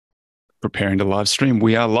Preparing to live stream.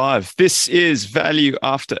 We are live. This is Value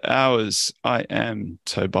After Hours. I am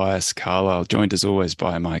Tobias Carlisle, joined as always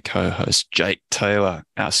by my co-host Jake Taylor.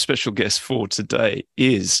 Our special guest for today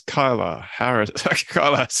is Kyla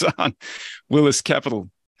Hassan, Willis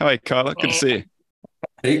Capital. Hi, Kyla. Good to see you.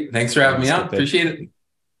 Hey, thanks for having me on. Appreciate it.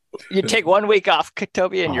 You take 1 week off,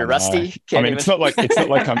 Toby, and you're rusty. It's not like I'm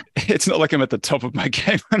at the top of my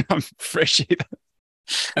game when I'm fresh either.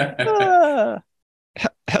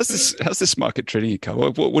 How's this market treating you,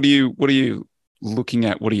 Carl? What are you looking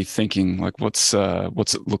at? What are you thinking? Like, what's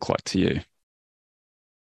it look like to you?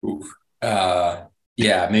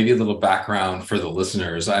 Maybe a little background for the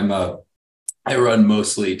listeners. I run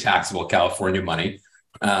mostly taxable California money.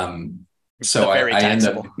 So I end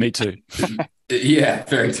up. Me too. Yeah,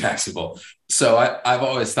 very taxable. So I've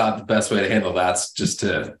always thought the best way to handle that's just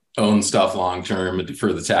to own stuff long term and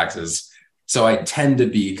defer the taxes. So I tend to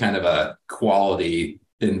be kind of a quality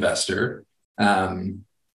investor.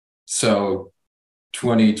 So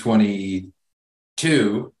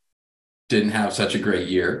 2022 didn't have such a great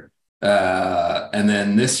year. And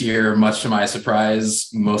then this year, much to my surprise,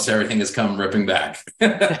 most everything has come ripping back.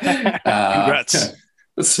 Congrats.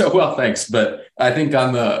 Well, thanks. But I think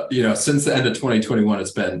on the, since the end of 2021,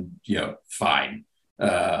 it's been, fine.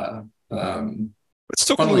 Let's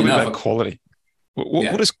talk a little bit about quality.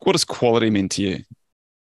 What does quality mean to you?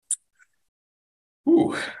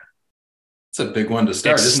 It's a big one to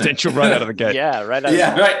start, Existential right out of the gate. Yeah, right. Right.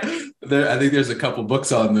 I think there's a couple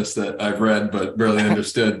books on this that I've read but barely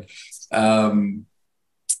understood. Certainly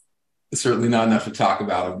not enough to talk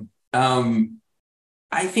about them.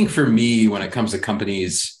 I think for me, when it comes to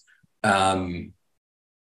companies, I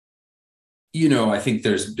think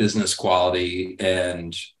there's business quality,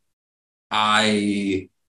 and I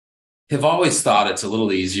have always thought it's a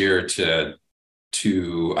little easier to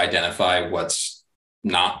identify what's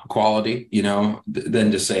not quality,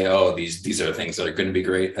 than to say, oh, these are things that are going to be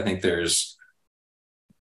great. I think there's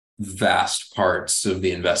vast parts of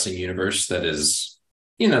the investing universe that is,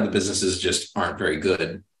 the businesses just aren't very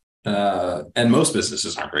good. And most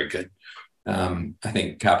businesses aren't very good. I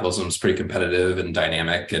think capitalism is pretty competitive and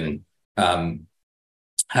dynamic, and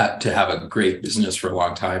to have a great business for a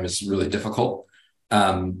long time is really difficult.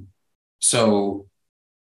 So,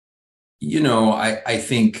 I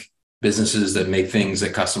think businesses that make things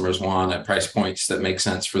that customers want at price points that make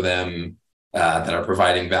sense for them, that are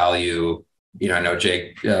providing value. I know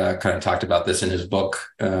Jake kind of talked about this in his book,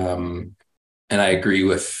 and I agree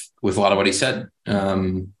with a lot of what he said. At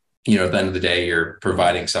the end of the day, you're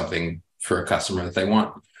providing something for a customer that they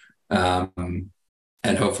want. And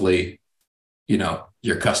hopefully,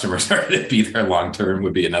 your customers are going to be there long term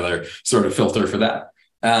would be another sort of filter for that.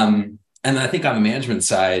 And I think on the management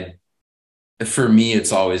side, for me,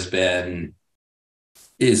 it's always been,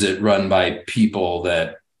 is it run by people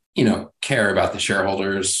that, care about the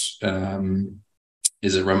shareholders?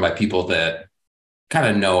 Is it run by people that kind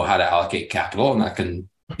of know how to allocate capital? And that can,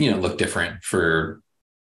 look different for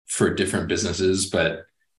different businesses, but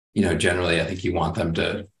generally I think you want them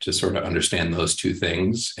to sort of understand those two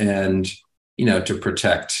things and to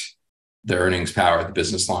protect the earnings power of the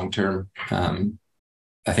business long term.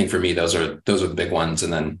 I think for me those are the big ones,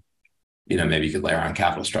 and then maybe you could layer on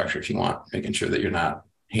capital structure if you want, making sure that you're not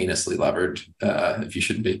heinously levered if you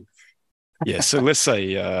shouldn't be. Yeah, so less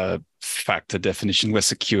a factor definition,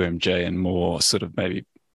 less a QMJ, and more sort of maybe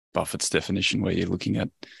Buffett's definition, where you're looking at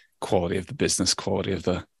quality of the business, quality of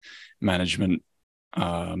the management,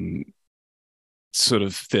 sort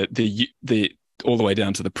of the all the way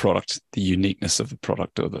down to the product, the uniqueness of the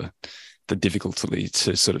product, or the difficulty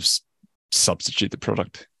to sort of substitute the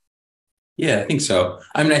product. Yeah, I think so.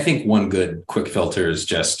 I mean, I think one good quick filter is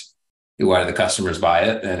just, why do the customers buy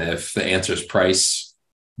it? And if the answer is price,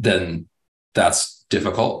 then that's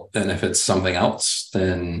difficult. And if it's something else,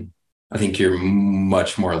 then I think you're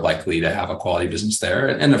much more likely to have a quality business there.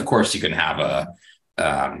 And of course, you can have a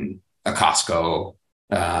Costco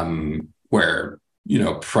where,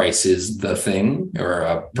 price is the thing, or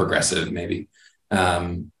a Progressive maybe.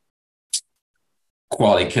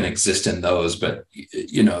 Quality can exist in those, but,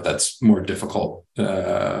 that's more difficult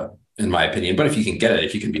in my opinion. But if you can get it,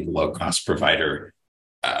 if you can be the low cost provider,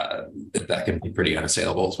 that can be pretty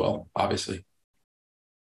unassailable as well, obviously.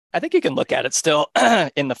 I think you can look at it still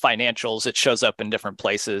in the financials. It shows up in different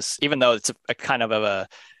places, even though it's a kind of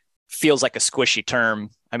feels like a squishy term.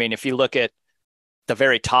 I mean, if you look at the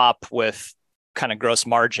very top with kind of gross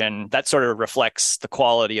margin, that sort of reflects the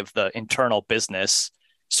quality of the internal business.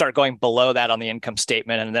 Start going below that on the income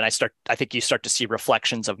statement, and then I think you start to see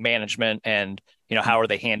reflections of management and, how are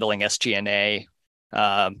they handling SG&A.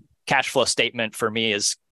 Cash flow statement for me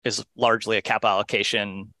is is largely a capital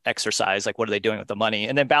allocation exercise. Like, what are they doing with the money?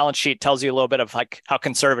 And then balance sheet tells you a little bit of like how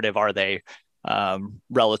conservative are they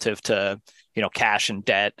relative to, cash and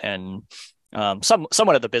debt, and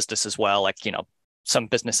somewhat of the business as well. Like, some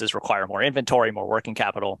businesses require more inventory, more working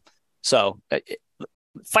capital. So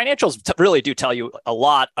financials really do tell you a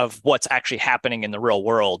lot of what's actually happening in the real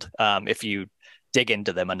world if you dig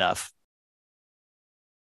into them enough.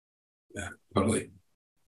 Yeah, totally.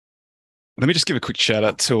 Let me just give a quick shout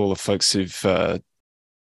out to all the folks who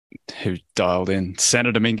dialed in.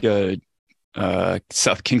 Santo Domingo,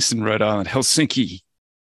 South Kingston, Rhode Island, Helsinki,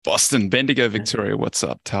 Boston, Bendigo, Victoria, what's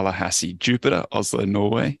up? Tallahassee, Jupiter, Oslo,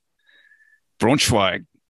 Norway, Braunschweig,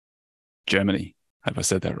 Germany. Hope I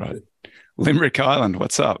said that right. Limerick Island,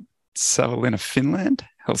 what's up? Savonlinna, Finland,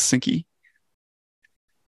 Helsinki,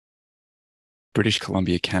 British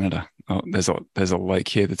Columbia, Canada. Oh, there's a lake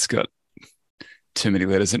here that's got too many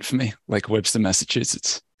letters in for me. Lake Webster,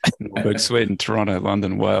 Massachusetts, Norberg, Sweden, Toronto,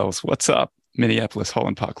 London, Wales. What's up? Minneapolis,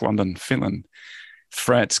 Holland Park, London, Finland,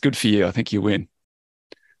 France. Good for you. I think you win.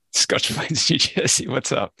 Scotch Plains, New Jersey.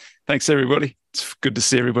 What's up? Thanks, everybody. It's good to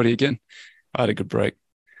see everybody again. I had a good break.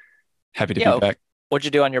 Happy to be back. What'd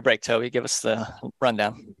you do on your break, Toby? Give us the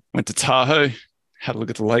rundown. Went to Tahoe, had a look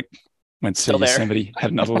at the lake. Went to Yosemite,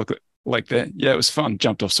 had another look at the lake there. Yeah, it was fun.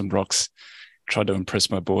 Jumped off some rocks. Tried to impress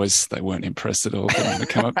my boys. They weren't impressed at all. To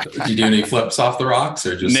come up. Did you do any flips off the rocks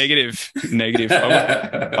or just negative?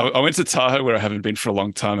 I went to Tahoe where I haven't been for a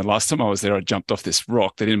long time, and last time I was there, I jumped off this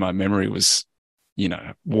rock that in my memory was,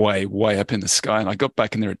 way up in the sky. And I got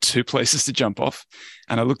back and there are two places to jump off.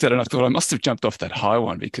 And I looked at it and I thought I must have jumped off that high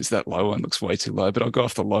one because that low one looks way too low, but I'll go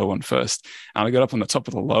off the low one first. And I got up on the top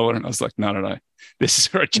of the low one and I was like, no. This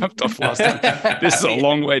is where I jumped off last time. This is a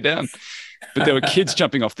long way down. But there were kids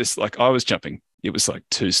jumping off this, like I was jumping. It was like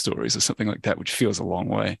 2 stories or something like that, which feels a long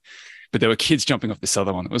way. But there were kids jumping off this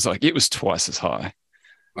other one. It was twice as high.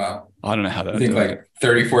 Wow. I don't know how that. I think like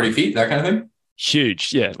 30, 40 feet, that kind of thing?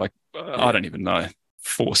 Huge. Yeah. I don't even know.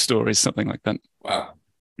 4 stories, something like that. Wow.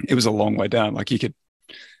 It was a long way down. Like you could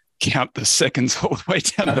count the seconds all the way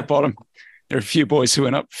down to the bottom. There are a few boys who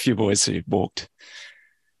went up, a few boys who walked.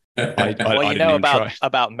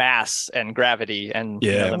 About mass and gravity, and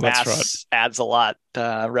the mass adds a lot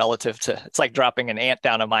relative to. It's like dropping an ant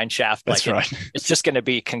down a mine shaft. That's right. It's just going to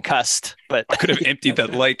be concussed. But I could have emptied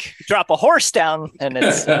that lake. Drop a horse down, and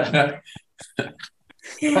it's.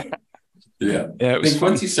 Yeah. I think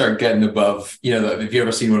once you start getting above, have you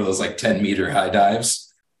ever seen one of those like 10-meter high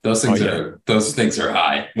dives? Those things are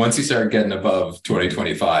high. Once you start getting above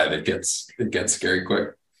 2025, it gets scary quick.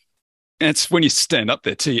 And it's when you stand up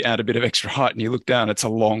there too, you add a bit of extra height and you look down, it's a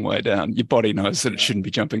long way down. Your body knows that it shouldn't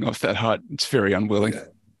be jumping off that height. It's very unwilling.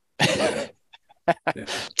 Yeah.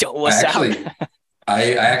 Don't miss out.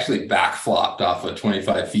 I actually backflopped off of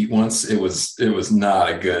 25 feet once. It was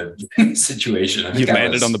not a good situation. You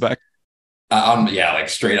landed on the back? Like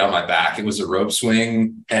straight on my back. It was a rope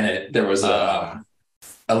swing, and there was a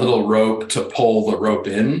little rope to pull the rope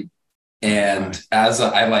in. And as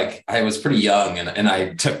I was pretty young, and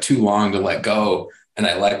I took too long to let go, and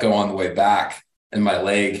I let go on the way back, and my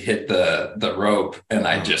leg hit the rope, and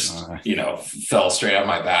I just fell straight on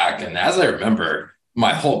my back. And as I remember,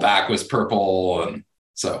 my whole back was purple, and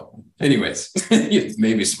so, anyways,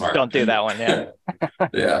 maybe smart. Don't do that one, yeah.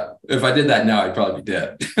 Yeah, if I did that now, I'd probably be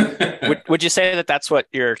dead. Would you say that that's what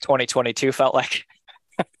your 2022 felt like?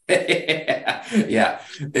 Yeah,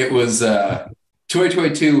 it was.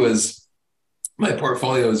 2022 was. My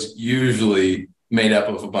portfolio is usually made up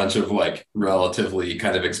of a bunch of like relatively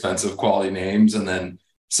kind of expensive quality names, and then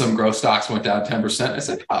some growth stocks went down 10%. I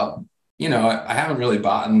said, I haven't really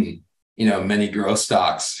bought many growth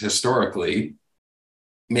stocks historically.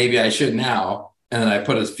 Maybe I should now. And then I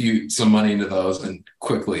put some money into those and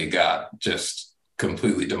quickly got just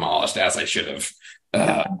completely demolished, as I should have.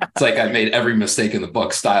 It's like I made every mistake in the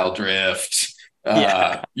book: style drift,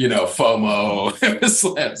 FOMO.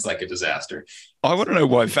 It was like a disaster. I want to know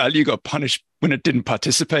why value got punished when it didn't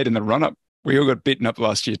participate in the run-up. We all got beaten up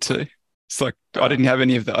last year too. It's like I didn't have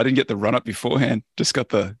any of that. I didn't get the run-up beforehand. Just got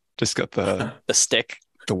the the stick,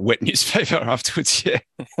 the wet newspaper afterwards. Yeah.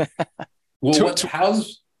 Well,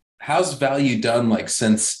 how's value done like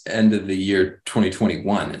since end of the year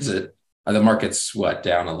 2021? Are the markets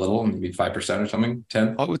down a little, maybe 5% or something,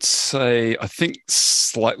 10? I would say I think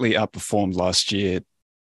slightly outperformed last year,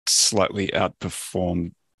 slightly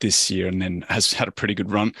outperformed this year, and then has had a pretty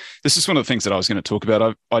good run. This is one of the things that I was going to talk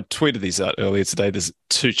about. I tweeted these out earlier today. There's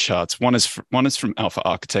 2 charts. One is from Alpha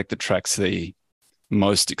Architect that tracks the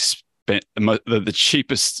the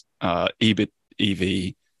cheapest EBIT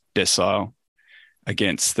EV decile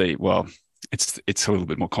against it's a little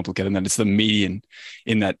bit more complicated than that. It's the median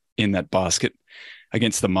in that basket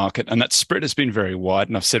against the market. And that spread has been very wide.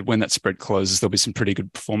 And I've said when that spread closes, there'll be some pretty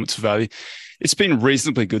good performance value. It's been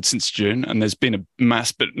reasonably good since June, and there's been a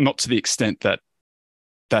mass, but not to the extent that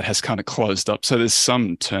has kind of closed up. So there's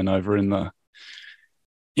some turnover in that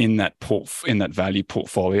value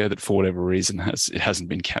portfolio that for whatever reason hasn't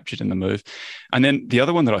been captured in the move. And then the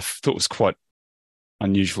other one that I thought was quite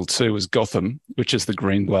unusual too was Gotham, which is the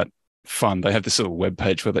Greenblatt fund. They have this little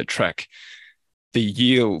webpage where they track the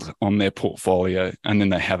yield on their portfolio, and then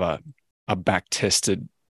they have a back-tested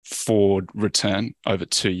forward return over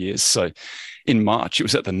 2 years. So in March, it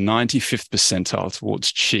was at the 95th percentile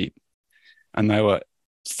towards cheap, and they were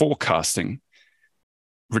forecasting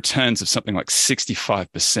returns of something like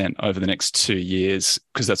 65% over the next 2 years,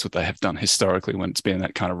 because that's what they have done historically when it's been in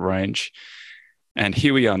that kind of range. And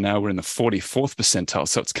here we are now, we're in the 44th percentile.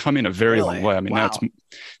 So it's come in a very long way. I mean,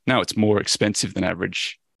 now it's more expensive than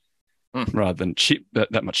average rather than cheap,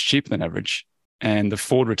 that much cheaper than average. And the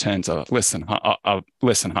forward returns are less than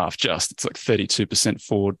half just. It's like 32%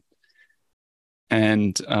 forward.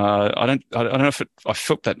 And I don't know if I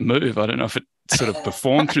felt that move. I don't know if it sort of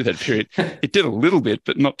performed through that period. It did a little bit,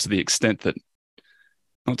 but not to the extent that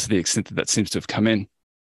seems to have come in.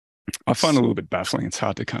 I find it a little bit baffling. It's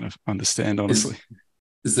hard to kind of understand, honestly.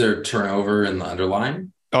 Is there turnover in the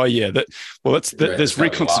underlying? Oh yeah, there's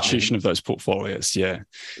reconstitution of those portfolios. Yeah,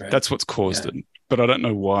 right. That's what's caused it. But I don't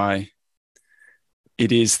know why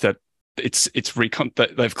it is that it's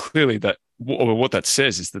that they've clearly what that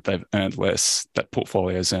says is that they've earned less. That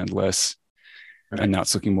portfolio's earned less, right. And now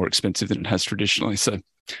it's looking more expensive than it has traditionally. So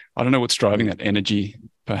I don't know what's driving that. Energy,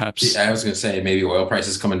 perhaps. I was going to say maybe oil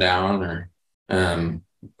prices coming down, or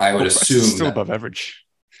I would assume still above average.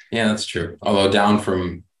 Yeah, that's true. Although down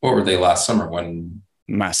from what were they last summer? When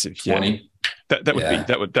massive, 20? Yeah.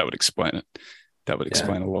 That would explain it. That would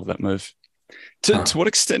explain a lot of that move. To what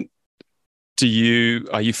extent are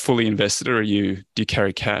you fully invested, or do you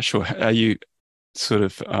carry cash, or are you sort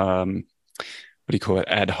of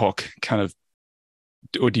ad hoc kind of,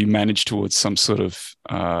 or do you manage towards some sort of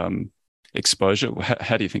exposure?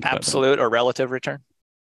 How do you think about that? Absolute or relative return?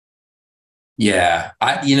 Yeah,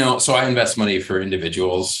 so I invest money for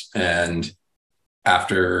individuals, and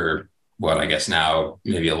after what I guess now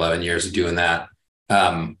maybe 11 years of doing that,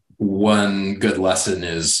 one good lesson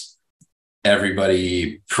is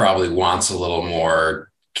everybody probably wants a little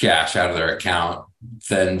more cash out of their account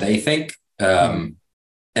than they think, and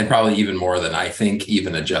probably even more than I think,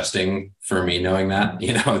 even adjusting for me knowing that.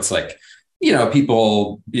 It's like,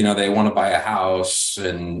 people, they want to buy a house,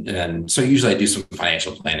 and so usually I do some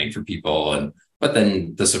financial planning for people, but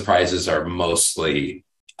then the surprises are mostly,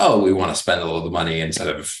 we want to spend a little money instead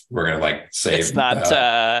of we're going to save. It's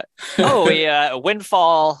not,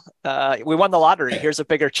 windfall, we won the lottery, here's a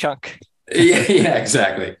bigger chunk. yeah,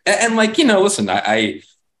 exactly. And listen, I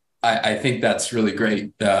think that's really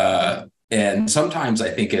great. And sometimes I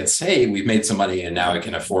think it's, hey, we've made some money and now we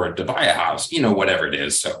can afford to buy a house, whatever it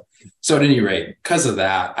is. So at any rate, because of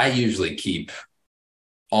that, I usually keep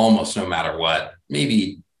almost no matter what,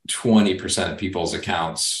 maybe 20% of people's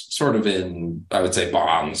accounts sort of in, I would say,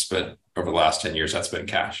 bonds, but over the last 10 years, that's been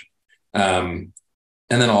cash. And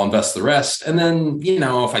then I'll invest the rest. And then,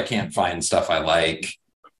 if I can't find stuff I like,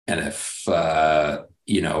 and if,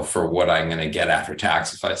 for what I'm going to get after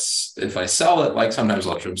tax, if I sell it, sometimes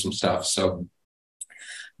I'll trim some stuff. So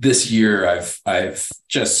this year I've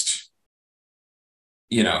just,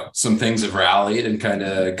 some things have rallied and kind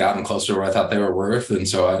of gotten closer to where I thought they were worth. And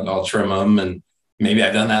so I'll trim them, and maybe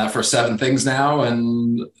I've done that for 7 things now.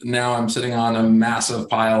 And now I'm sitting on a massive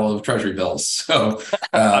pile of treasury bills. So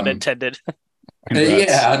unintended.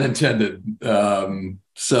 Yeah, unintended.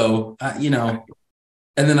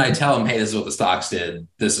 And then I tell them, hey, this is what the stocks did.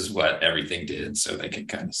 This is what everything did. So they can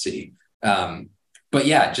kind of see. But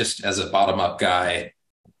yeah, just as a bottom-up guy,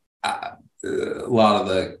 a lot of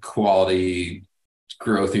the quality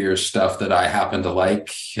growthier stuff that I happen to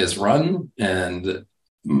like has run, and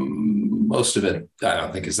most of it I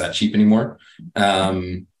don't think is that cheap anymore.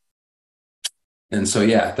 And so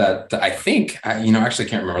that I think actually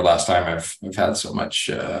can't remember last time I've had so much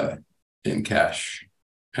in cash.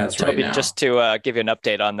 That's Toby, right now. Just to give you an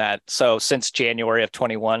update on that. So since January of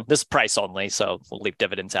 21, this is price only, so we'll leave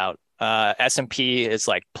dividends out. S&P is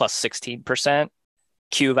plus 16%.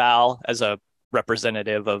 QVal as a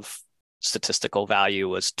representative of statistical value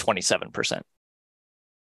was 27%.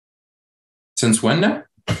 Since when now?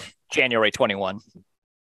 January 21.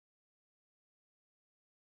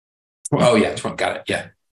 Oh yeah, got it. Yeah.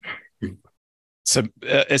 So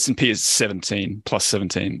S&P is 17 plus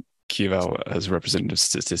 17. QVAL as representative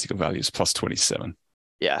statistical values plus 27.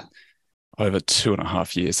 Yeah. Over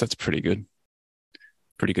 2.5 years. That's pretty good.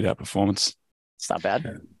 Pretty good outperformance. It's not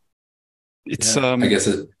bad. It's I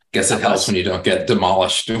guess it helps when you don't get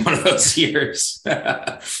demolished in one of those years.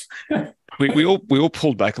 we all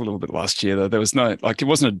pulled back a little bit last year though. There was no, like, it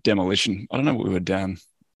wasn't a demolition. I don't know what we were down.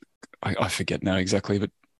 I forget now exactly, but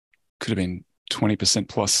could have been 20%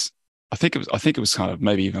 plus. I think it was kind of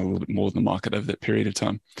maybe even a little bit more than the market over that period of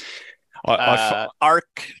time.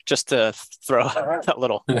 ARC, just to throw a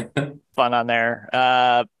little fun on there,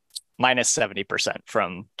 minus 70%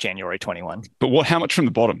 from January 21. But how much from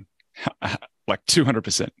the bottom? Like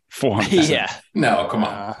 200%, 400%. Yeah. No, come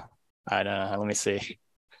on. I don't know. Let me see.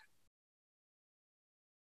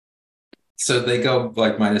 So they go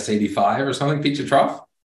like minus 85 or something, peak to trough?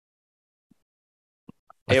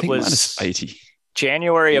 It was minus 80.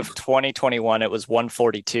 January of 2021, it was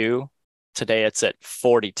 142. Today it's at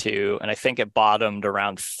 42, and I think it bottomed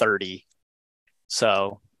around 30.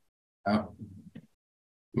 So, I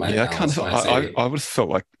would have felt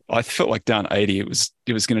like down 80. It was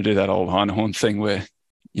going to do that old Einhorn thing where,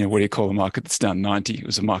 what do you call a market that's down 90? It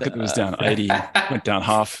was a market that was down 80, went down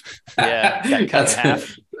half. Yeah, cut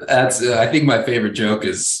half. That's I think my favorite joke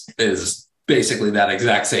is basically that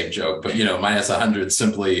exact same joke, but minus 100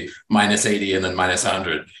 simply minus 80 and then minus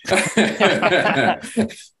 100.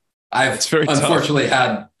 I've unfortunately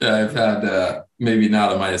had maybe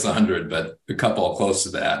not a minus 100, but a couple close to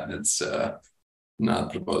that. It's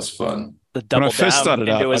not the most fun. The double when I first started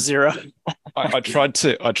into out, a zero. I tried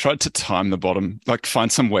to time the bottom, like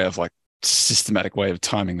find some way of like systematic way of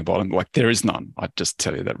timing the bottom. Like there is none. I just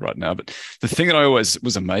tell you that right now. But the thing that I always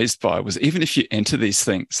was amazed by was even if you enter these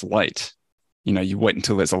things late, you wait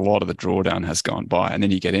until there's a lot of the drawdown has gone by and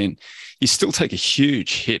then you get in, you still take a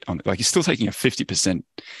huge hit on it. Like you're still taking a 50%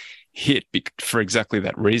 hit for exactly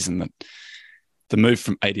that reason, that the move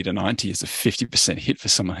from 80 to 90 is a 50% hit for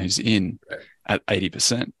someone who's in at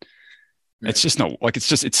 80%. It's just not like,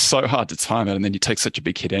 it's so hard to time it. And then you take such a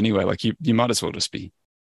big hit anyway. Like you might as well just be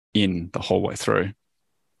in the whole way through.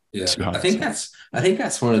 Yeah. I think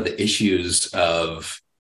that's one of the issues of,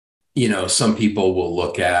 some people will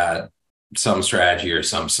look at some strategy or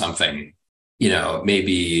something,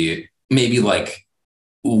 maybe like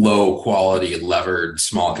low quality levered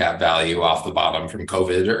small cap value off the bottom from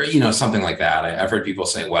COVID or, something like that. I've heard people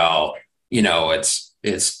say, well,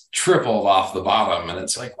 it's tripled off the bottom. And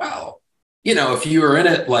it's like, well, if you were in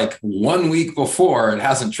it like 1 week before, it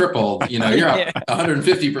hasn't tripled, you're up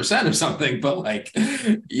 150% or something, but like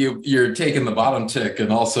you're taking the bottom tick.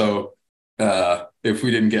 And also, if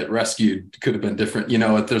we didn't get rescued, could have been different.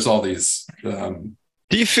 There's all these.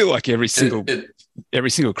 Do you feel like every single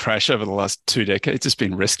crash over the last 2 decades has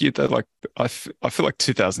been rescued though? Like I feel like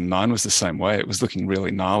 2009 was the same way. It was looking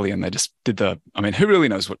really gnarly, and they just did who really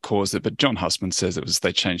knows what caused it? But John Hussman says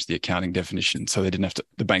they changed the accounting definition, so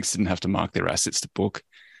the banks didn't have to mark their assets to book,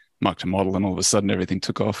 mark to model, and all of a sudden everything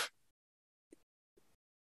took off.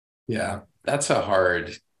 Yeah, that's a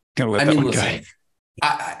hard. Gonna let that one go.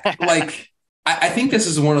 I think this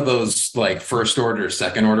is one of those like first order,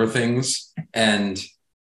 second order things. And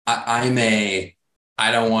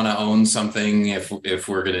I don't want to own something if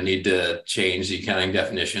we're going to need to change the accounting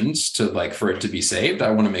definitions to like for it to be saved.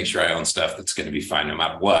 I want to make sure I own stuff that's going to be fine no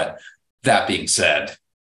matter what. That being said,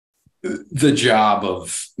 the job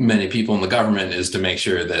of many people in the government is to make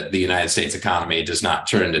sure that the United States economy does not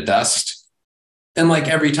turn into dust. And like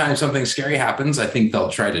every time something scary happens, I think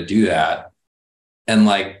they'll try to do that. And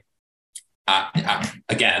like,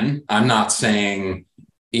 again, I'm not saying,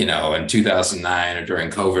 in 2009 or during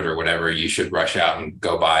COVID or whatever, you should rush out and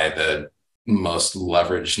go buy the most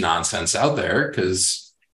leveraged nonsense out there,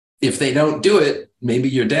 because if they don't do it, maybe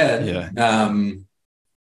you're dead. Yeah.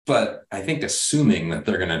 But I think assuming that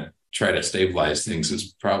they're going to try to stabilize things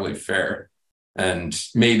is probably fair. And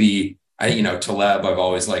maybe, Taleb, I've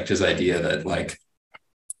always liked his idea that like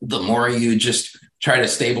the more you just try to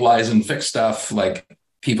stabilize and fix stuff, like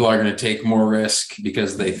people are going to take more risk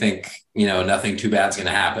because they think, nothing too bad's going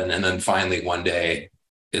to happen. And then finally, one day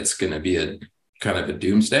it's going to be a kind of a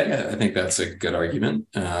doomsday. I think that's a good argument.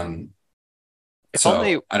 If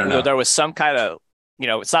only I don't know. There was some kind of,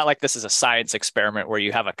 it's not like this is a science experiment where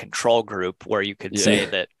you have a control group where you could say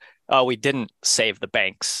that, oh, we didn't save the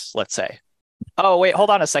banks, let's say. Oh, wait, hold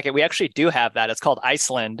on a second. We actually do have that. It's called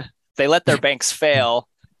Iceland. They let their banks fail,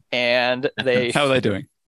 and How are they doing?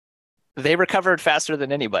 They recovered faster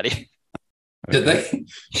than anybody. Did they?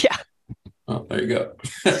 Yeah. Oh, there you go.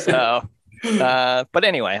 So, but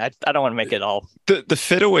anyway, I don't want to make it all. The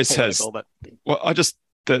Fed always has. But... Well,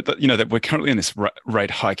 that we're currently in this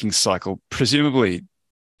rate hiking cycle. Presumably,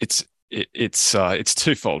 it's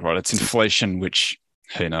twofold, right? It's inflation, which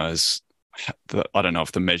who knows. I don't know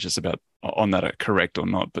if the measures on that are correct or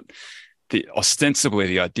not, but ostensibly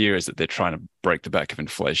the idea is that they're trying to break the back of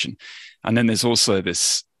inflation, and then there's also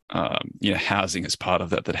this housing as part of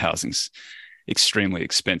that. That housing's extremely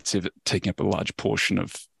expensive, taking up a large portion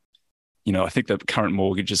of. I think that current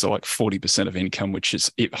mortgages are like 40% of income, which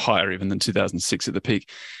is higher even than 2006 at the peak.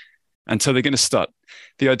 And so they're going to start.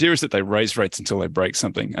 The idea is that they raise rates until they break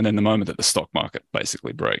something. And then the moment that the stock market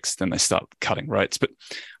basically breaks, then they start cutting rates. But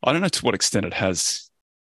I don't know to what extent it has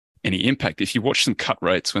any impact. If you watch them cut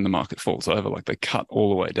rates when the market falls over, like they cut all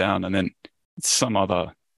the way down and then some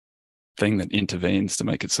other thing that intervenes to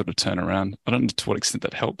make it sort of turn around. I don't know to what extent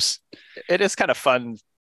that helps. It is kind of fun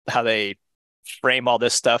how they frame all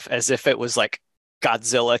this stuff as if it was like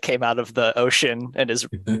Godzilla came out of the ocean and is,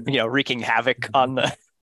 wreaking havoc on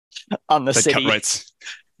the city. Cut rates.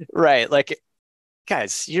 Right. Like,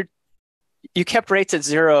 guys, you kept rates at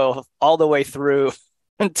zero all the way through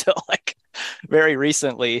until like very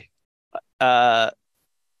recently. What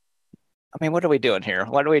are we doing here?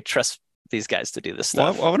 Why do we trust these guys to do this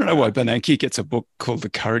stuff? Well, I want to know why Bernanke gets a book called The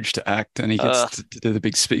Courage to Act, and he gets to do the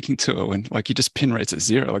big speaking tour when you just pin rates at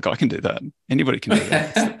zero. Like I can do that. Anybody can do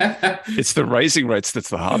that. It's the raising rates that's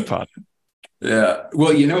the hard part. Yeah.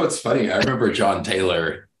 Well, it's funny. I remember John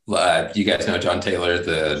Taylor. You guys know John Taylor,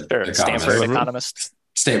 the economist. Stanford economist.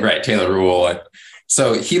 Right, Taylor Rule.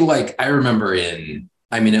 So I remember it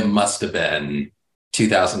must have been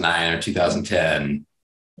 2009 or 2010,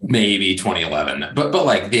 maybe 2011. But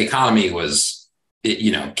like the economy was,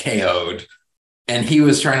 KO'd. And he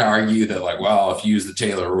was trying to argue that like, well, if you use the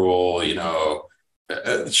Taylor Rule,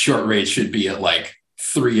 short rates should be at like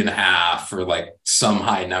 3.5 or like some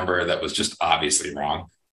high number that was just obviously wrong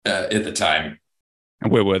at the time.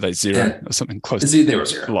 And where were they? Zero or something close? They were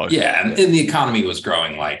zero. Low. Yeah. And the economy was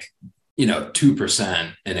growing like,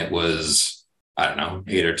 2%. And it was, I don't know,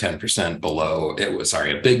 8 or 10% below. It was,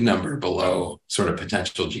 a big number below sort of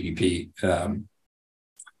potential GDP.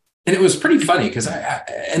 And it was pretty funny because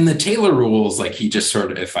and the Taylor rules, like he just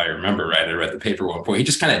sort of, if I remember right, I read the paper at one point, he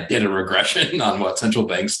just kind of did a regression on what central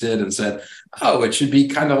banks did and said, oh, it should be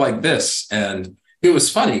kind of like this. And it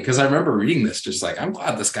was funny because I remember reading this, just like, I'm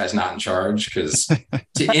glad this guy's not in charge, because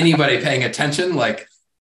to anybody paying attention, like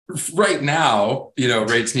right now,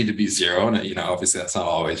 rates need to be zero. And, obviously that's not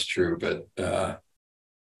always true, but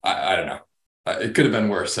I don't know. It could have been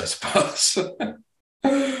worse, I suppose.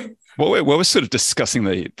 Well, we're sort of discussing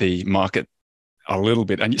the market a little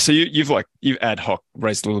bit. And so you've ad hoc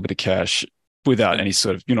raised a little bit of cash without any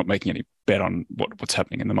sort of, you're not making any bet on what's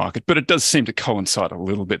happening in the market. But it does seem to coincide a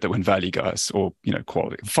little bit that when value guys or,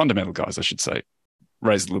 quality, fundamental guys, I should say,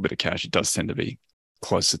 raise a little bit of cash, it does tend to be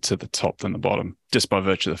closer to the top than the bottom, just by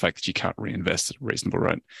virtue of the fact that you can't reinvest at a reasonable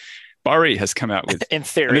rate. Burry has come out with... In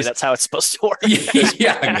theory, that's how it's supposed to work.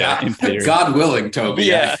 Yeah, in theory. God willing, Toby.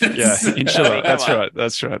 Yeah. Inshallah.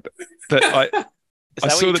 That's right. Is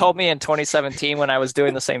that what you told me in 2017 when I was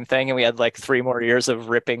doing the same thing and we had like 3 more years of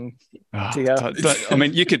ripping to go?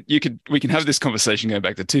 We can have this conversation going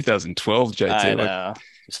back to 2012, JT. I know.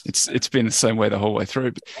 It's been the same way the whole way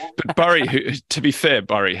through. But Burry, who, to be fair,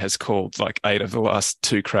 Burry has called like 8 of the last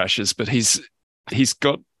 2 crashes, but he's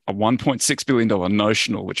got a $1.6 billion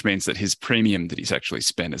notional, which means that his premium that he's actually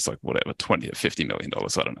spent is like whatever, $20 or $50 million.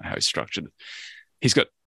 I don't know how he's structured it. He's got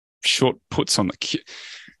short puts on the Q.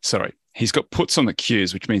 Sorry. He's got puts on the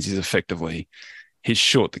Qs, which means he's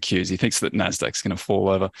short the Qs. He thinks that NASDAQ's going to fall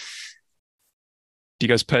over. Do you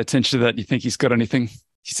guys pay attention to that? Do you think he's got anything?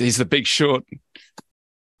 He's the big short.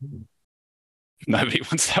 Nobody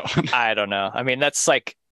wants that one. I don't know. I mean, that's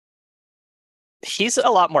like, he's a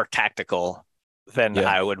lot more tactical than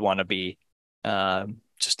I would want to be,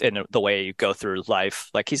 just in the way you go through life.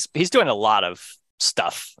 Like he's doing a lot of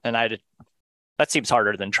stuff, and that seems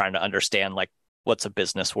harder than trying to understand like what's a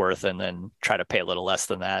business worth and then try to pay a little less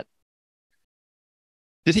than that.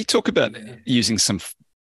 Did he talk about using some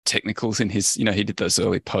technicals in his, he did those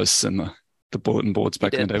early posts and the bulletin boards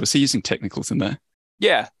back in the day. Was he using technicals in there?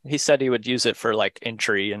 Yeah. He said he would use it for like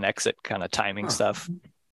entry and exit kind of timing stuff.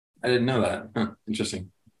 I didn't know that. Huh.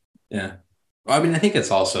 Interesting. Yeah. Well, I mean, I think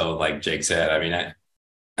it's also like Jake said, I mean,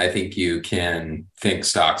 I think you can think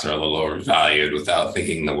stocks are a little overvalued without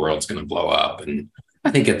thinking the world's going to blow up. And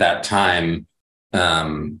I think at that time,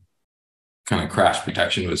 kind of crash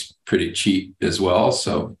protection was pretty cheap as well.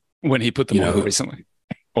 So when he put them on recently,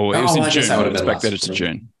 it was in June. I would have backdated to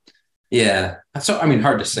June. Yeah. So, I mean,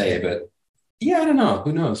 hard to say, but yeah, I don't know.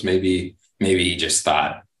 Who knows? Maybe he just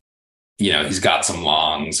thought, he's got some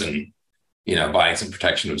longs and, buying some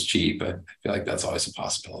protection was cheap. I feel like that's always a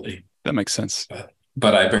possibility. That makes sense. But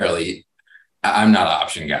but I'm not an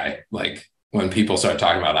option guy. Like when people start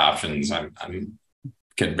talking about options, I'm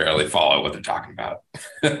can barely follow what they're talking about.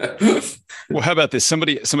 Well, how about this?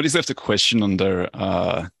 Somebody's left a question under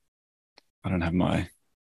I don't have my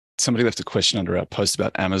somebody left a question under our post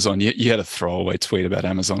about Amazon. You had a throwaway tweet about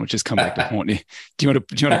Amazon, which has come back to haunt you. Do you want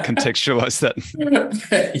to contextualize that? Let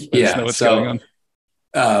us know what's going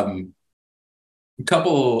on. A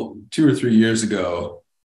couple 2 or 3 years ago,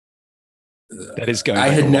 that is going. I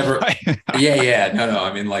had never. No.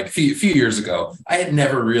 I mean, like a few years ago, I had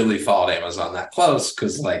never really followed Amazon that close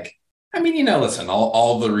because, like, I mean, listen,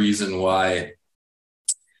 all the reason why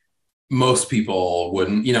most people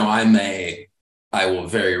wouldn't, I will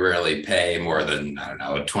very rarely pay more than, I don't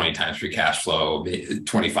know, 20 times free cash flow,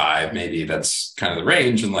 25, maybe that's kind of the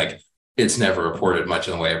range. And like, it's never reported much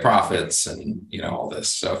in the way of profits and, all this.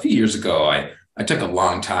 So a few years ago, I took a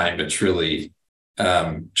long time to really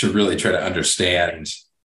try to understand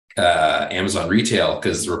Amazon retail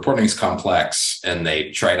because the reporting is complex and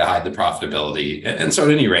they try to hide the profitability. And so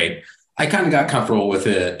at any rate, I kind of got comfortable with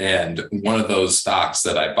it. And one of those stocks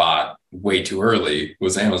that I bought way too early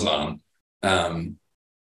was Amazon.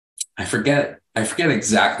 I forget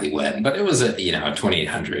exactly when, but it was at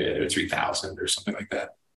 2,800 or 3,000 or something like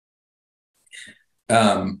that.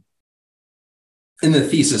 And the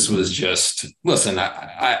thesis was just, listen,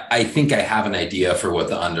 I think I have an idea for what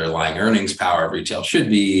the underlying earnings power of retail should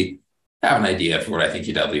be. I have an idea for what I think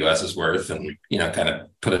EWS is worth, and kind of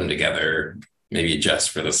put them together, maybe adjust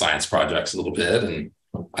for the science projects a little bit, and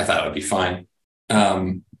I thought it would be fine.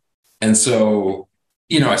 And so,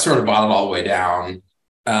 I sort of bought it all the way down.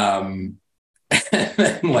 And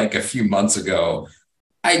then like a few months ago,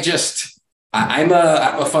 I'm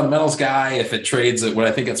a fundamentals guy. If it trades at what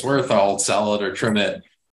I think it's worth, I'll sell it or trim it.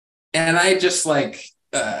 And I just I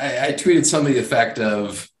tweeted something to the effect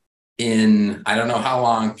of, in I don't know how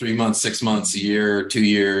long, 3 months, 6 months, a year, 2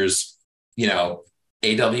 years,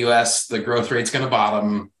 AWS, the growth rate's going to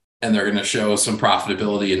bottom and they're going to show some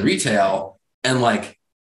profitability in retail. And like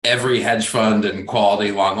every hedge fund and quality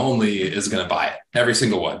long only is going to buy it. Every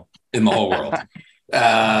single one in the whole world.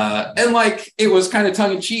 And like, it was kind of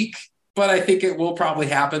tongue in cheek, but I think it will probably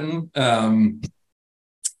happen. Even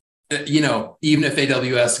if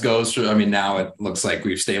AWS goes through, I mean, now it looks like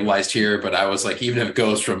we've stabilized here, but I was like, even if it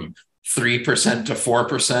goes from 3% to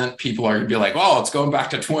 4%, people are going to be like, oh, it's going back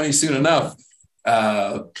to 20 soon enough.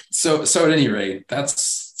 So at any rate, that's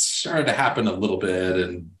started to happen a little bit.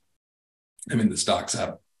 And I mean, the stock's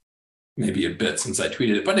up maybe a bit since I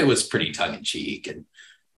tweeted it, but it was pretty tongue in cheek.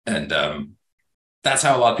 And that's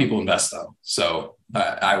how a lot of people invest though. So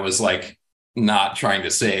I was like, not trying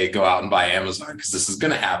to say, go out and buy Amazon because this is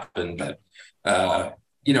going to happen, but I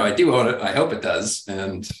do own it. I hope it does.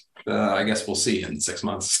 And I guess we'll see in 6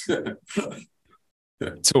 months.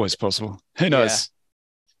 It's always possible. Who knows? Yeah.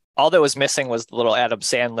 All that was missing was the little Adam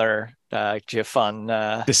Sandler gif on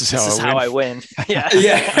this is how I win. Yeah.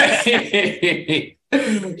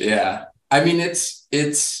 Yeah. I mean, it's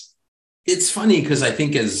funny because I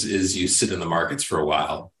think as you sit in the markets for a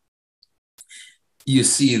while, you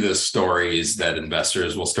see the stories that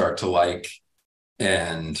investors will start to like.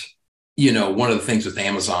 And, one of the things with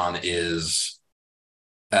Amazon is,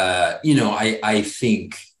 I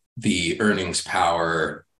think the earnings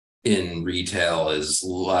power in retail is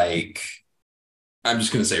like, I'm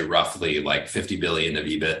just going to say roughly like 50 billion of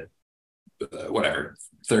EBIT, whatever,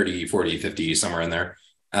 30, 40, 50, somewhere in there.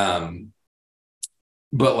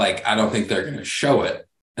 But like, I don't think they're going to show it.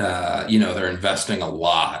 They're investing a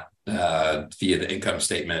lot via the income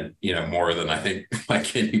statement, more than I think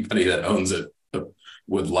like anybody that owns it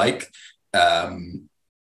would like.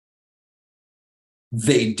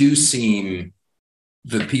 They do seem,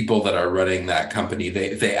 the people that are running that company,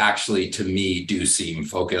 they actually, to me, do seem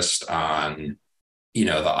focused on, the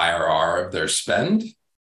IRR of their spend.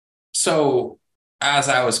 So as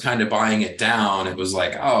I was kind of buying it down, it was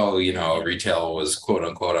like, oh, retail was quote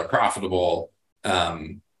unquote unprofitable.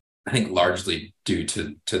 I think largely due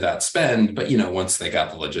to that spend, but once they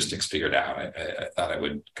got the logistics figured out, I thought I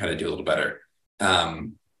would kind of do a little better.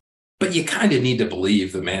 But you kind of need to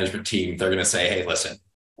believe the management team. They're going to say, hey, listen,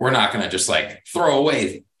 we're not going to just like throw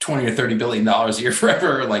away 20 or $30 billion a year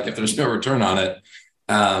forever, like if there's no return on it.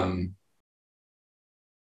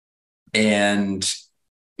 And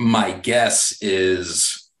my guess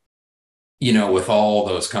is, with all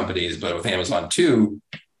those companies, but with Amazon too,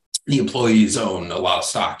 the employees own a lot of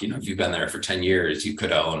stock. If you've been there for 10 years, you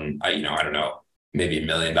could own, I don't know, maybe $1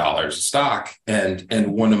 million of stock. And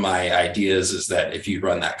one of my ideas is that if you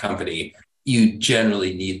run that company, you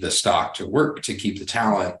generally need the stock to work to keep the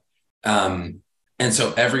talent. And And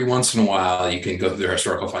so every once in a while, you can go through their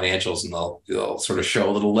historical financials and they'll sort of show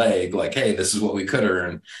a little leg, like, hey, this is what we could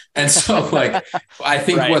earn. And so, like, I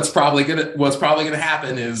think Right. what's probably gonna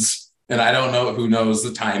happen is, and I don't know who knows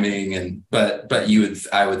the timing, but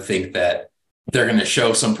I would think that they're going to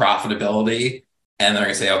show some profitability, and they're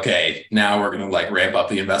going to say, okay, now we're going to like ramp up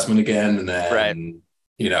the investment again, and then Right.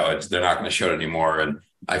 they're not going to show it anymore, and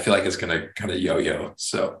I feel like it's going to kind of yo-yo.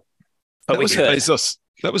 So, But we could.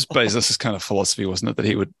 That was Bezos's kind of philosophy, wasn't it? That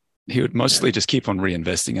he would mostly just keep on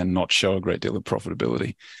reinvesting and not show a great deal of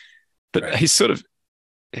profitability. But right. he's sort of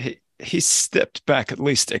he's stepped back, at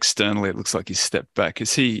least externally. It looks like he's stepped back.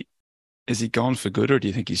 Is he gone for good, or do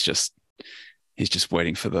you think he's just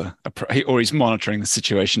waiting for or he's monitoring the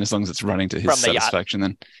situation as long as it's running to his satisfaction?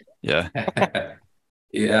 Then, yeah.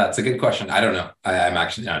 Yeah, it's a good question. I don't know. I'm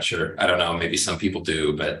actually not sure. I don't know. Maybe some people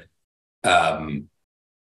do, but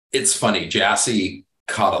it's funny. Jassy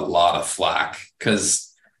caught a lot of flack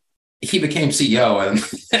because he became CEO and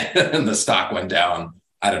the stock went down,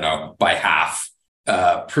 I don't know, by half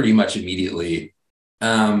pretty much immediately.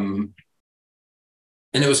 And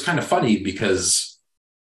it was kind of funny because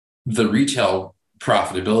the retail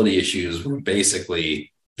profitability issues were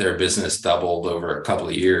basically their business doubled over a couple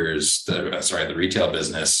of years. The retail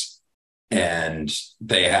business. And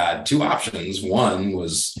they had two options. One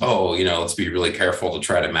was, let's be really careful to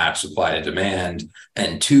try to match supply to demand.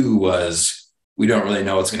 And two was, we don't really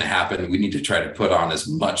know what's going to happen. We need to try to put on as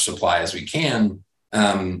much supply as we can.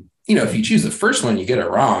 If you choose the first one, you get it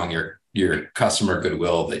wrong. Your customer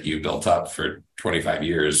goodwill that you built up for 25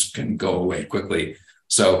 years can go away quickly.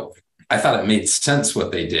 So I thought it made sense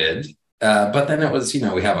what they did. But then it was,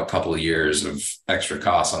 we have a couple of years of extra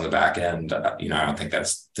costs on the back end. I don't think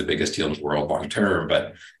that's the biggest deal in the world long term.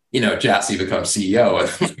 But, Jassy becomes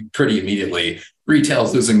CEO and pretty immediately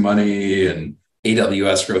retail's losing money and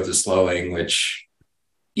AWS growth is slowing, which,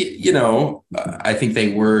 I think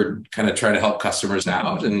they were kind of trying to help customers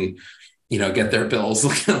out and, get their bills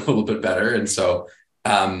looking a little bit better. And so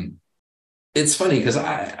it's funny because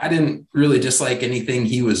I didn't really dislike anything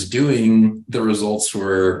he was doing. The results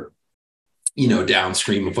were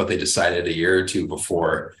downstream of what they decided a year or two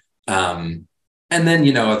before. And then,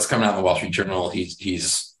 it's coming out in the Wall Street Journal.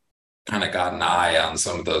 He's kind of got an eye on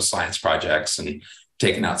some of those science projects and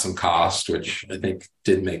taken out some cost, which I think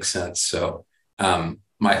did make sense. So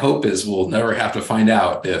my hope is we'll never have to find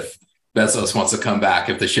out if Bezos wants to come back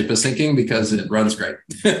if the ship is sinking because it runs great.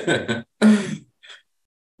 A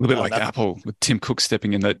little bit like Apple with Tim Cook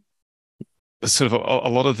stepping in, that sort of a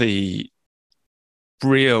lot of the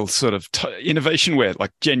real sort of innovation where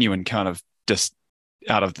like genuine kind of just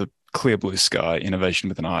out of the clear blue sky innovation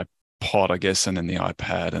with an iPod, I guess, and then the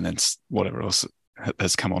iPad and then whatever else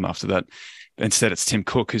has come on after that. Instead, it's Tim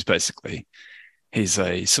Cook, who's basically, he's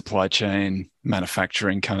a supply chain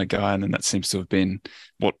manufacturing kind of guy. And then that seems to have been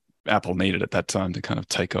what Apple needed at that time to kind of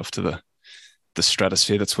take off to the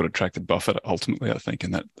stratosphere. That's what attracted Buffett ultimately, I think.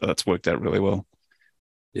 And that's worked out really well.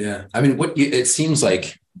 Yeah. I mean, it seems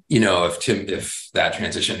like, if that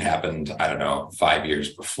transition happened, I don't know, 5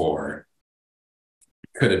 years before,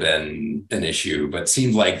 could have been an issue, but it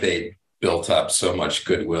seemed like they built up so much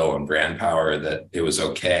goodwill and brand power that it was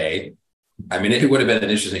okay. I mean, it would have been an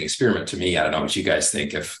interesting experiment to me. I don't know what you guys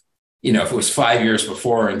think. If it was 5 years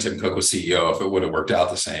before and Tim Cook was CEO, if it would have worked out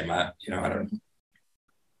the same, I don't know.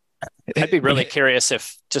 I'd be really curious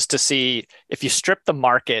just to see if you strip the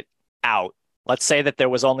market out, let's say that there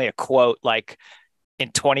was only a quote like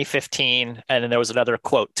in 2015 and then there was another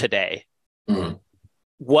quote today. Mm-hmm.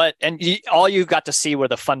 All you got to see were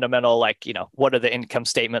the fundamental, like, what does the income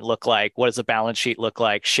statement look like? What does the balance sheet look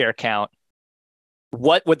like? Share count.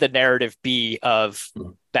 What would the narrative be of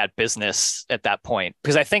that business at that point?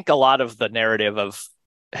 Because I think a lot of the narrative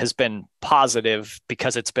has been positive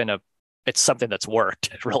because it's something that's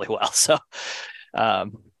worked really well. So I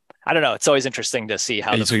don't know. It's always interesting to see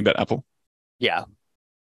how. Are you talking about Apple? Yeah.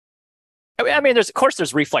 I mean, there's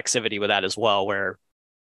reflexivity with that as well, where,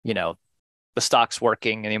 the stock's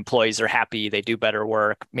working and the employees are happy. They do better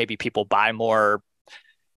work. Maybe people buy more.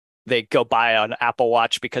 They go buy an Apple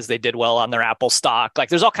Watch because they did well on their Apple stock. Like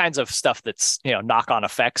there's all kinds of stuff that's, knock-on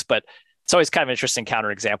effects, but it's always kind of an interesting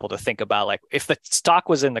counterexample to think about. Like if the stock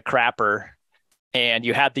was in the crapper and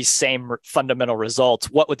you had these same fundamental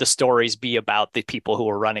results, what would the stories be about the people who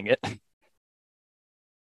were running it?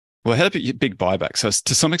 Well, they had a big buyback. So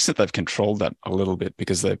to some extent, they've controlled that a little bit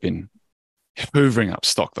because they've been hoovering up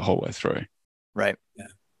stock the whole way through. Right.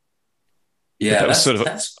 Yeah. Sorry,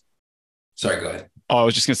 go ahead. I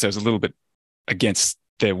was just going to say it was a little bit against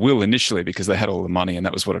their will initially because they had all the money and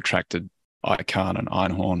that was what attracted Icahn and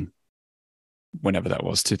Einhorn whenever that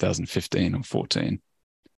was, 2015 or 14.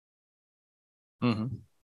 Mm-hmm.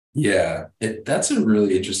 Yeah, that's a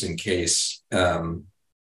really interesting case. I'm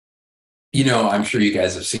sure you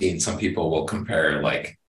guys have seen some people will compare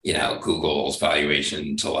like, Google's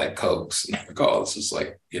valuation to like Coke's, and like, oh, this is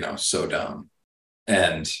like, so dumb.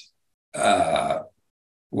 And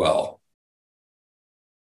well,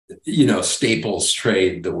 staples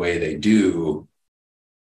trade the way they do.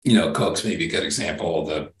 Coke's maybe a good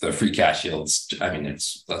example. The free cash yields, I mean,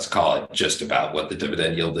 let's call it just about what the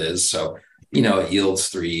dividend yield is. So, it yields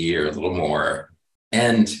 3 or a little more.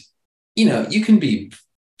 And, you can be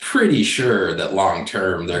pretty sure that long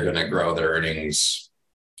term they're going to grow their earnings,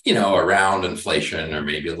 around inflation or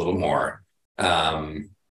maybe a little more. And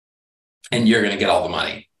you're going to get all the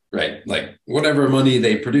money, right? Like whatever money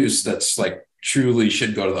they produce, that's like truly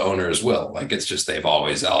should go to the owner's will. Like it's just they've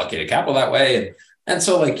always allocated capital that way. And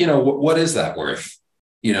so like, what is that worth?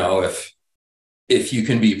 If you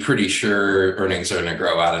can be pretty sure earnings are going to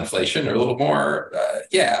grow out inflation or a little more,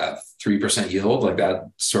 3% yield, like that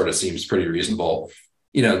sort of seems pretty reasonable.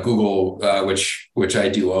 Google, which I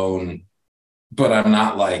do own, but I'm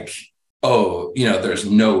not like, oh, there's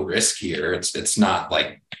no risk here. It's not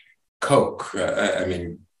like Coke. I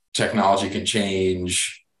mean, technology can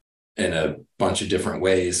change in a bunch of different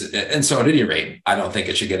ways. And so at any rate, I don't think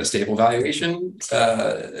it should get a stable valuation,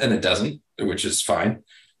 and it doesn't, which is fine.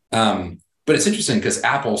 But it's interesting because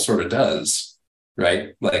Apple sort of does,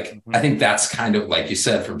 right? Like, I think that's kind of like you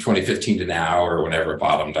said, from 2015 to now or whenever it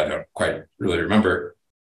bottomed, I don't quite really remember.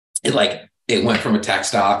 It went from a tech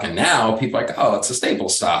stock and now people are like, oh, it's a staple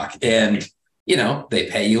stock. And, they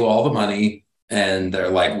pay you all the money and they're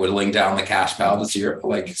like whittling down the cash pile to zero,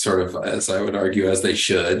 like sort of, as I would argue, as they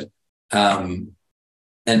should. And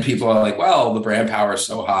people are like, well, the brand power is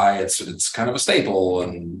so high, it's kind of a staple.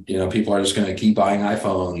 And, people are just going to keep buying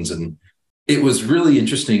iPhones. And it was really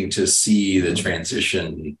interesting to see the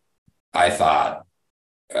transition. I thought,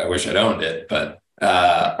 I wish I'd owned it, but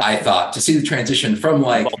I thought to see the transition from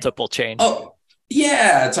like multiple change. Oh,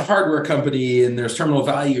 yeah, it's a hardware company and there's terminal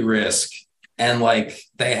value risk. And like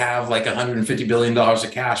they have like $150 billion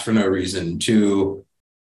of cash for no reason to,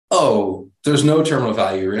 oh, there's no terminal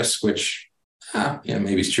value risk, which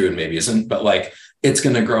maybe it's true and maybe isn't, but like it's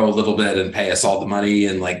going to grow a little bit and pay us all the money.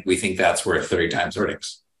 And like we think that's worth 30 times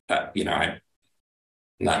earnings. I'm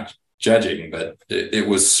not judging, but it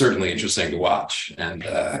was certainly interesting to watch. And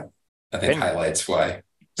I think highlights why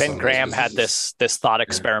Ben Graham had this thought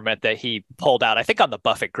experiment that he pulled out, I think on the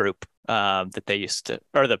Buffett group that they used to,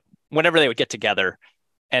 or whenever they would get together.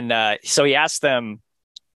 And so he asked them,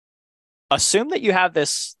 assume that you have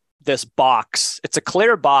this box. It's a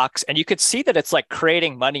clear box and you could see that it's like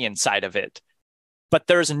creating money inside of it, but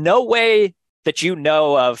there's no way that you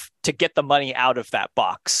know of to get the money out of that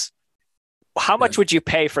box. How much would you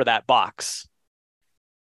pay for that box?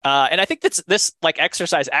 And I think this like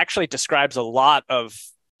exercise actually describes a lot of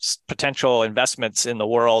potential investments in the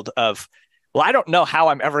world of, well, I don't know how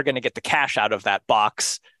I'm ever going to get the cash out of that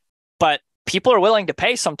box, but people are willing to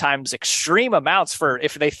pay sometimes extreme amounts for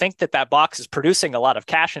if they think that box is producing a lot of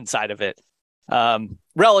cash inside of it,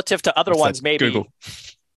 relative to other ones, maybe. Google.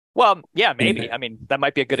 Well, yeah, maybe. I mean, that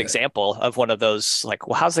might be a good example of one of those, like,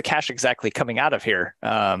 well, how's the cash exactly coming out of here?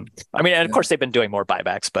 I mean, and of course they've been doing more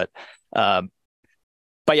buybacks, but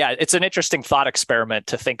yeah, it's an interesting thought experiment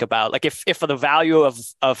to think about. Like if the value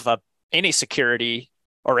of any security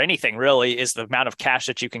or anything really is the amount of cash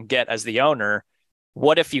that you can get as the owner,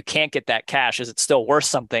 what if you can't get that cash? Is it still worth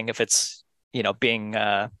something if it's, being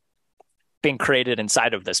created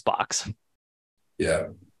inside of this box? Yeah.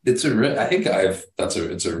 It's a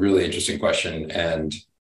really interesting question. And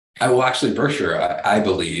I will actually, Berkshire, I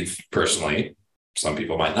believe personally, some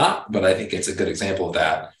people might not, but I think it's a good example of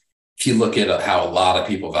that. If you look at how a lot of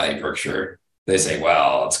people value Berkshire, they say,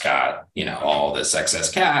 well, it's got, all this excess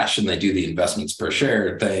cash, and they do the investments per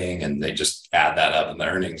share thing, and they just add that up in the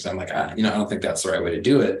earnings. I'm like, I don't think that's the right way to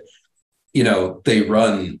do it. They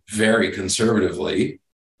run very conservatively.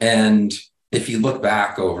 And if you look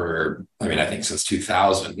back over, I think since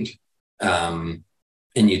 2000, and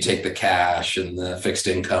you take the cash and the fixed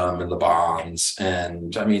income and the bonds,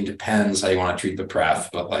 and it depends how you want to treat the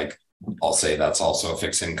pref, but like, I'll say that's also a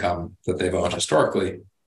fixed income that they've owned historically.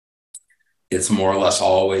 It's more or less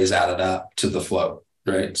always added up to the float,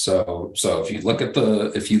 right? So if you look at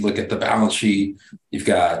the balance sheet, you've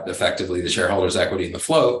got effectively the shareholders' equity in the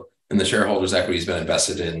float, and the shareholders' equity has been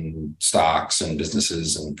invested in stocks and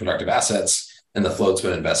businesses and productive assets, and the float's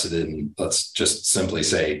been invested in, let's just simply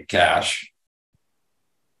say, cash.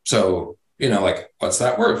 So, like, what's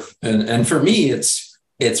that worth? And for me, it's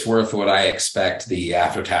it's worth what I expect the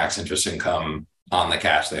after-tax interest income on the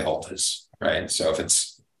cash they hold is, right? So if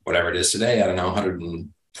it's whatever it is today, I don't know,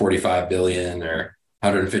 145 billion or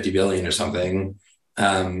 150 billion or something,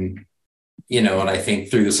 and I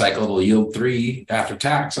think through the cycle it'll yield 3 after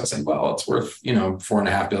tax. I say, well, it's worth,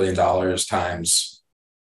 $4.5 billion times,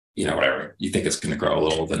 whatever you think it's going to grow a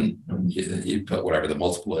little, then you put whatever the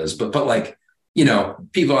multiple is. But like,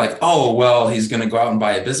 people are like, oh, well, he's going to go out and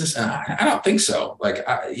buy a business. And I don't think so. Like,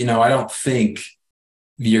 I don't think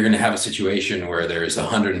you're going to have a situation where there's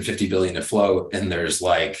 150 billion to float and there's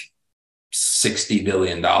like $60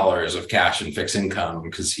 billion of cash and fixed income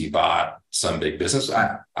because he bought some big business.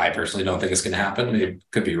 I personally don't think it's going to happen. It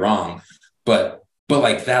could be wrong, but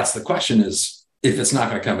like, that's the question is, if it's not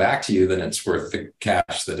going to come back to you, then it's worth the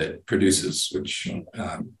cash that it produces, which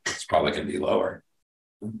it's probably going to be lower.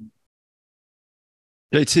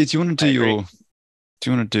 JT, do you want to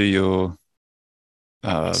do your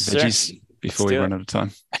veggies before we run out of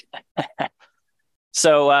time?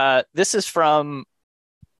 So this is from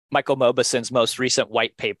Michael Maubousin's most recent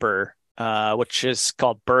white paper, which is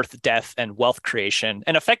called Birth, Death, and Wealth Creation.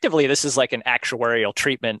 And effectively, this is like an actuarial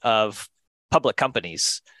treatment of public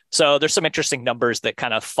companies. So there's some interesting numbers that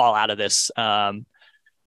kind of fall out of this. And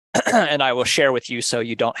I will share with you so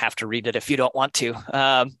you don't have to read it if you don't want to.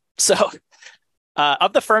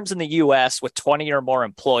 Of the firms in the US with 20 or more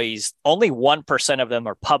employees, only 1% of them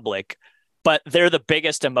are public, but they're the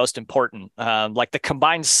biggest and most important. Like the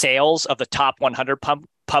combined sales of the top 100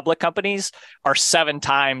 public companies are 7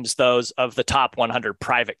 times those of the top 100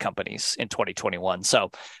 private companies in 2021.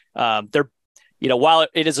 So they're, while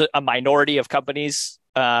it is a minority of companies,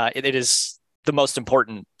 it is the most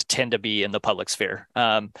important to tend to be in the public sphere.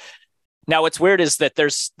 Now, what's weird is that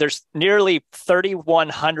there's nearly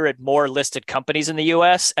 3,100 more listed companies in the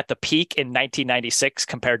U.S. at the peak in 1996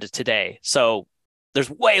 compared to today. So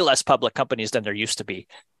there's way less public companies than there used to be.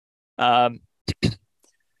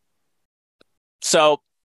 So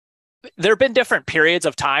there have been different periods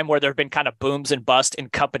of time where there have been kind of booms and busts in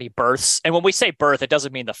company births. And when we say birth, it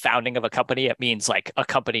doesn't mean the founding of a company. It means like a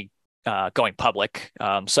company going public.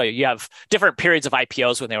 So you have different periods of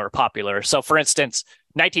IPOs when they were popular. So for instance,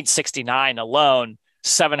 1969 alone,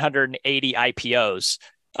 780 IPOs,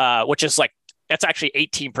 which is like, that's actually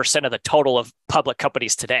 18% of the total of public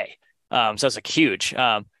companies today. So it's like huge.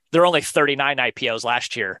 There were only 39 IPOs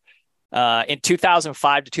last year. In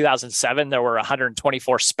 2005 to 2007, there were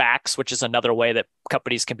 124 SPACs, which is another way that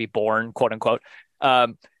companies can be born, quote unquote.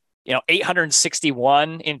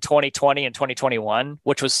 861 in 2020 and 2021,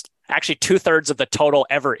 which was actually 2/3 of the total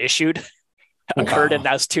ever issued occurred in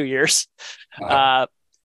those 2 years. Wow.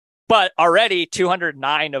 But already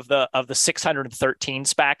 209 of the 613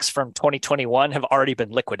 SPACs from 2021 have already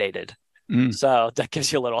been liquidated. So that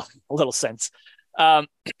gives you a little sense.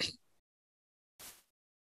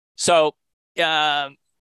 So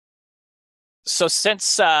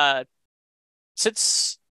since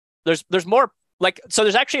there's more, so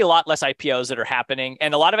there's actually a lot less IPOs that are happening,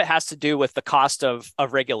 and a lot of it has to do with the cost of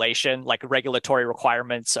regulation, like regulatory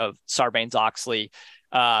requirements of Sarbanes-Oxley,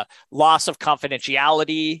 loss of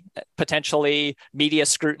confidentiality, potentially media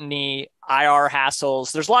scrutiny, IR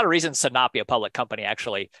hassles. There's a lot of reasons to not be a public company,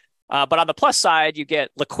 actually. But on the plus side, you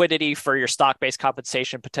get liquidity for your stock-based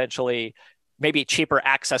compensation, potentially, maybe cheaper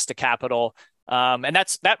access to capital. And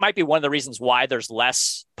that might be one of the reasons why there's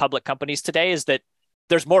less public companies today, is that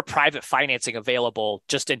there's more private financing available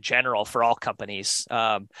just in general for all companies.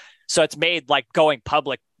 So it's made like going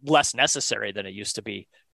public less necessary than it used to be.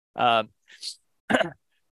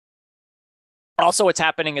 Also, what's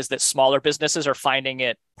happening is that smaller businesses are finding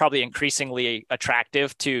it probably increasingly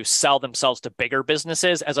attractive to sell themselves to bigger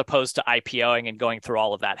businesses as opposed to IPOing and going through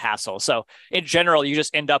all of that hassle. So in general, you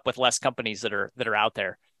just end up with less companies that are out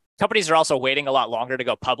there. Companies are also waiting a lot longer to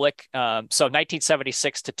go public. So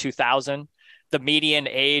 1976 to 2000, the median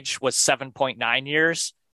age was 7.9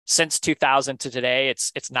 years. Since 2000 to today,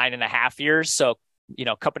 it's 9.5 years. So,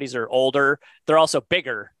 companies are older. They're also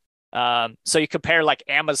bigger. So you compare like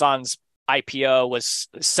Amazon's IPO was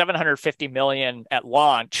 750 million at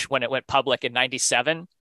launch when it went public in 97,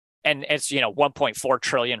 and it's 1.4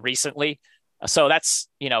 trillion recently. So that's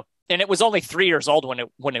and it was only 3 years old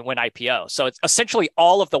when it went IPO. So it's essentially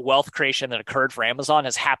all of the wealth creation that occurred for Amazon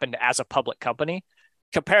has happened as a public company.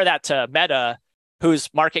 Compare that to Meta, whose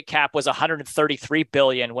market cap was 133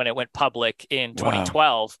 billion when it went public in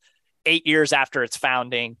 2012, 8 years after its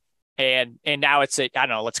founding, and now it's at, I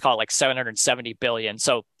don't know, let's call it like 770 billion.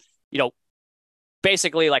 So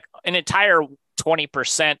basically like an entire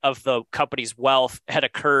 20% of the company's wealth had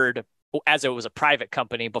occurred as it was a private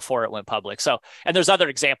company before it went public. So, and there's other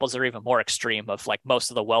examples that are even more extreme of like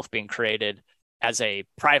most of the wealth being created as a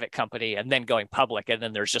private company and then going public, and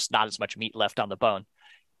then there's just not as much meat left on the bone.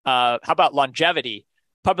 How about longevity?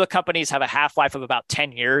 Public companies have a half-life of about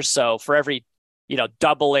 10 years. So for every,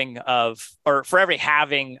 doubling of, or for every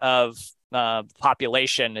halving of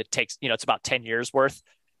population, it takes, it's about 10 years worth.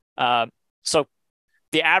 So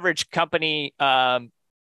the average company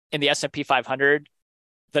in the S&P 500,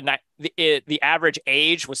 the average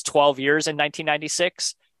age was 12 years in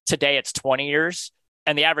 1996. Today it's 20 years.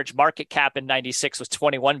 And the average market cap in 96 was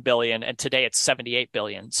 21 billion. And today it's 78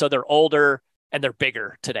 billion. So they're older and they're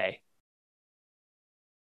bigger today.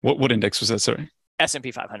 What index was that? Sorry.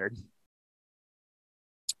 S&P 500.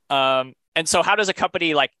 And so how does a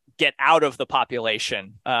company like get out of the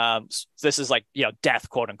population? This is like, death,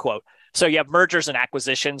 quote unquote. So you have mergers and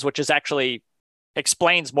acquisitions, which is actually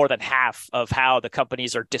explains more than half of how the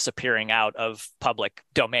companies are disappearing out of public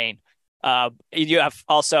domain. You have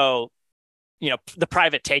also, the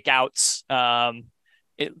private takeouts.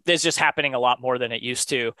 It's just happening a lot more than it used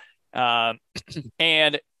to.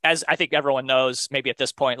 And as I think everyone knows, maybe at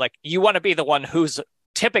this point, like you want to be the one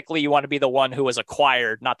typically who was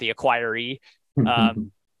acquired, not the acquiree.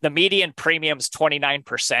 The median premium is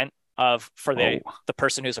 29% for the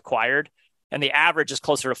person who's acquired, and the average is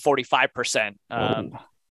closer to 45%.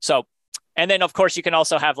 So, and then of course you can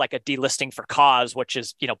also have like a delisting for cause, which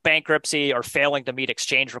is, bankruptcy or failing to meet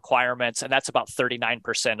exchange requirements. And that's about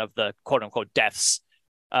 39% of the quote unquote deaths.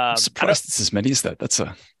 I'm surprised it's as many as that. That's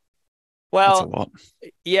a lot.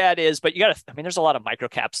 Yeah, it is. But there's a lot of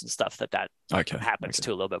microcaps and stuff that happens to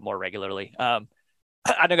a little bit more regularly. I don't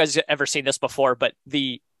know if you guys have ever seen this before, but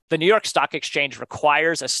the New York Stock Exchange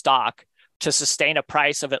requires a stock to sustain a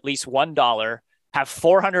price of at least $1, have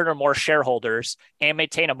 400 or more shareholders, and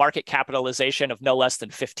maintain a market capitalization of no less than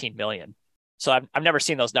 15 million. So I've never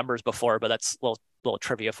seen those numbers before, but that's a little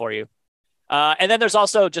trivia for you. And then there's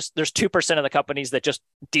also there's 2% of the companies that just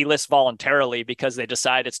delist voluntarily because they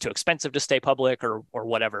decide it's too expensive to stay public or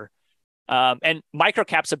whatever. And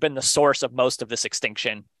microcaps have been the source of most of this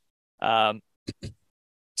extinction.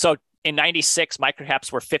 So in 96,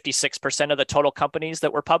 microcaps were 56% of the total companies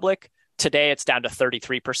that were public. Today, it's down to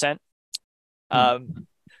 33%.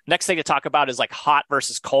 Next thing to talk about is like hot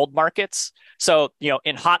versus cold markets. So,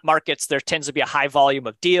 in hot markets, there tends to be a high volume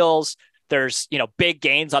of deals. There's, big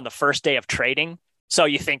gains on the first day of trading. So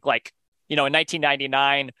you think like, in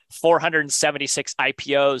 1999, 476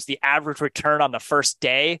 IPOs, the average return on the first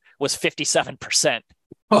day was 57%.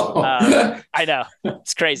 I know.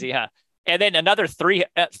 It's crazy, huh? And then another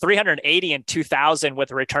 380 in 2000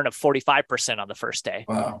 with a return of 45% on the first day.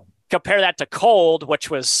 Wow. Compare that to cold, which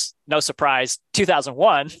was, no surprise,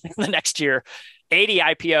 2001, the next year, 80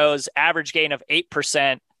 IPOs, average gain of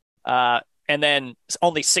 8%, and then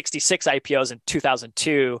only 66 IPOs in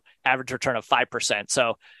 2002, average return of 5%.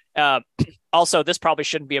 So also, this probably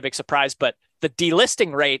shouldn't be a big surprise, but the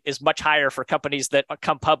delisting rate is much higher for companies that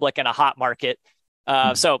come public in a hot market.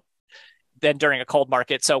 Than during a cold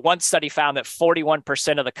market. So one study found that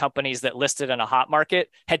 41% of the companies that listed in a hot market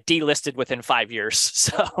had delisted within 5 years.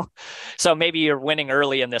 So maybe you're winning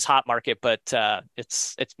early in this hot market, but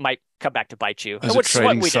it might come back to bite you, which is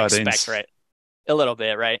what we'd expect, right? A little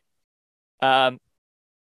bit, right?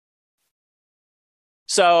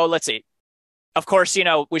 So let's see. Of course,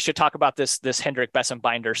 we should talk about this Hendrik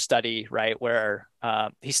Bessembinder study, right? Where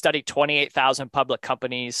he studied 28,000 public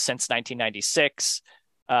companies since 1996.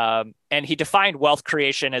 And he defined wealth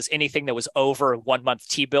creation as anything that was over 1 month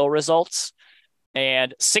T-bill results.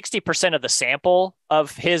 And 60% of the sample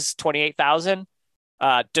of his 28,000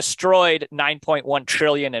 destroyed 9.1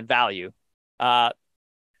 trillion in value. And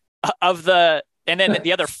then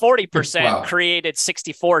the other 40% wow. created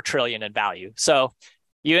 64 trillion in value. So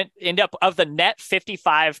you end up, of the net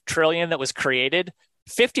 55 trillion that was created,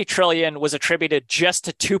 50 trillion was attributed just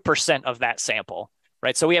to 2% of that sample.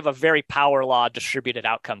 Right. So we have a very power law distributed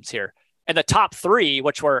outcomes here. And the top three,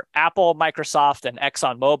 which were Apple, Microsoft, and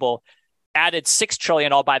ExxonMobil, added 6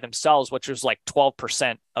 trillion all by themselves, which was like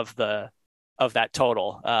 12% of that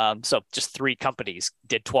total. So just three companies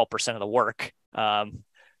did 12% of the work.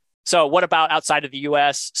 So what about outside of the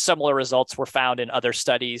US? Similar results were found in other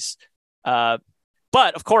studies.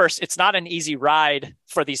 But of course, it's not an easy ride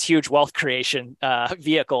for these huge wealth creation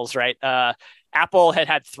vehicles, right? Apple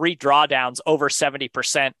had 3 drawdowns over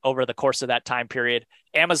 70% over the course of that time period.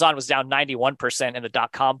 Amazon was down 91% in the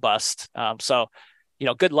dot-com bust. So,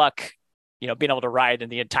 good luck, being able to ride in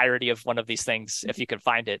the entirety of one of these things if you can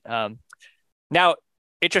find it. Now,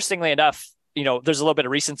 interestingly enough, there's a little bit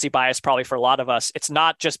of recency bias probably for a lot of us. It's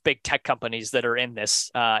not just big tech companies that are in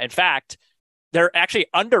this. In fact, they're actually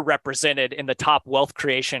underrepresented in the top wealth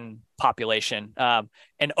creation population,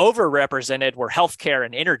 and overrepresented were healthcare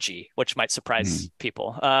and energy, which might surprise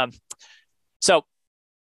people. So,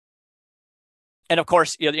 and of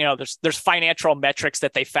course, there's financial metrics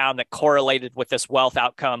that they found that correlated with this wealth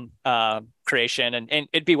outcome creation, and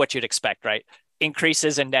it'd be what you'd expect, right?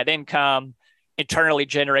 Increases in net income, internally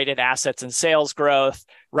generated assets and sales growth,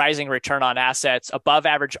 rising return on assets, above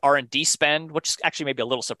average R&D spend, which is actually maybe a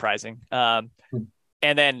little surprising. And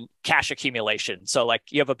then cash accumulation. So like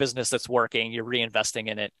you have a business that's working, you're reinvesting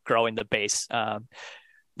in it, growing the base.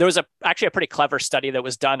 There was actually a pretty clever study that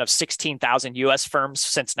was done of 16,000 US firms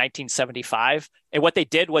since 1975. And what they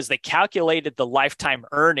did was they calculated the lifetime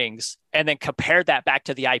earnings and then compared that back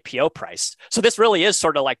to the IPO price. So this really is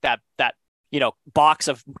sort of like that box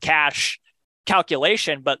of cash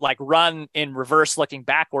calculation, but like run in reverse, looking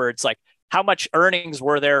backwards, like how much earnings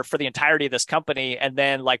were there for the entirety of this company, and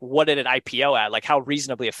then like what did it IPO at? Like how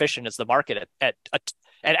reasonably efficient is the market at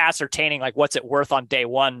ascertaining like what's it worth on day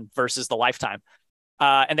one versus the lifetime?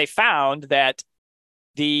 And they found that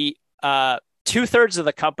the 2/3 of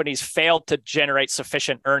the companies failed to generate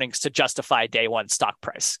sufficient earnings to justify day one stock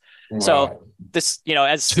price. Wow. So this,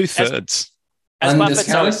 as 2/3, as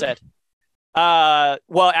Buffett's always said.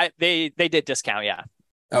 Well, they did discount, yeah.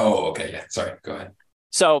 Oh, okay, yeah. Sorry, go ahead.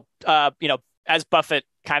 So, as Buffett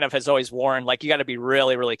kind of has always warned, like you got to be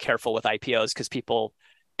really, really careful with IPOs because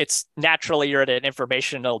it's naturally you're at an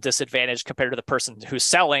informational disadvantage compared to the person who's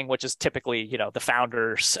selling, which is typically, the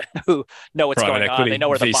founders who know what's private going equity, on. They know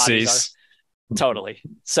where the VCs. bodies are. Totally.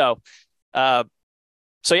 So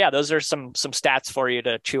yeah, those are some stats for you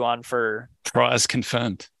to chew on for. Priors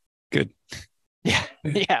confirmed. Good.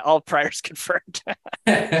 Yeah, all priors confirmed.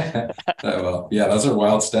 Well, yeah, those are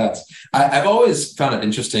wild stats. I've always found it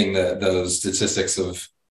interesting that those statistics of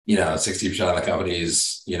 60% of the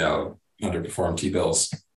companies underperform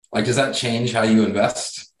T-bills. Like, does that change how you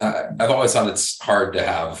invest? I've always thought it's hard to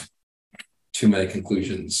have too many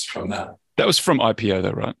conclusions from that. That was from IPO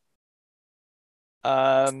though,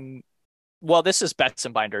 right? Well, this is Betts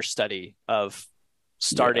and Binder's study of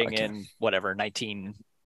starting in whatever 19.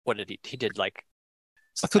 What did he did like?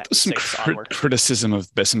 I thought there was some criticism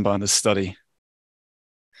of Bessenbinder's study.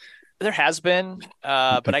 There has been,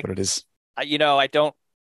 but what it is.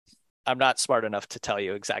 I'm not smart enough to tell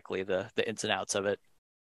you exactly the ins and outs of it.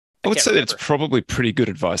 I would say that it's probably pretty good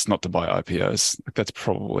advice not to buy IPOs. Like that's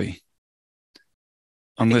probably,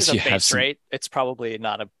 unless you have some rate, it's probably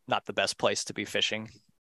not the best place to be fishing.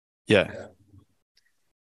 Yeah.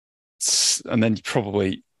 And then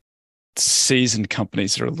probably seasoned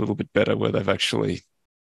companies are a little bit better where they've actually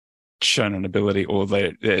shown an ability, or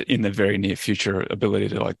they're in the very near future ability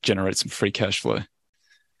to like generate some free cash flow.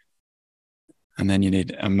 And then you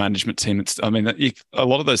need a management team. A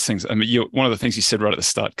lot of those things. One of the things you said right at the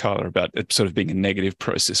start, Carla, about it sort of being a negative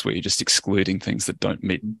process where you're just excluding things that don't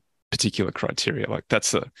meet particular criteria. Like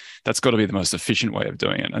that's got to be the most efficient way of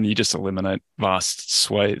doing it, and you just eliminate vast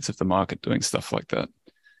swathes of the market doing stuff like that.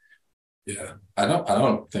 Yeah, I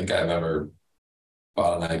don't think I've ever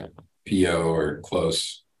bought an IPO or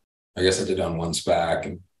close. I guess I did on one SPAC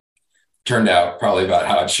and turned out probably about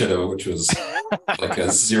how it should have, which was like a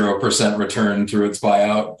 0% return through its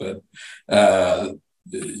buyout. But I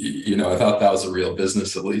thought that was a real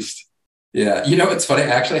business at least. Yeah, it's funny.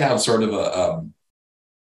 I actually have sort of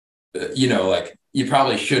like you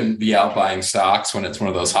probably shouldn't be out buying stocks when it's one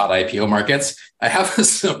of those hot IPO markets. I have a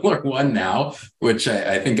similar one now, which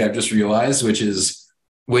I think I've just realized, which is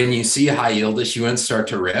when you see high yield issuance start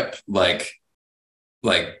to rip, like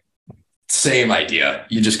same idea.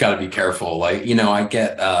 You just got to be careful. Like, I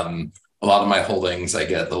get a lot of my holdings, I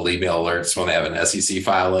get the email alerts when they have an SEC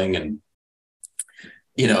filing. And,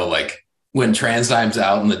 like when TransDime's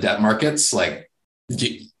out in the debt markets, like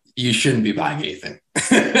you shouldn't be buying anything.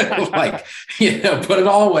 Like, put it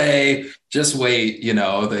all away, just wait.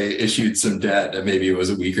 They issued some debt, and maybe it was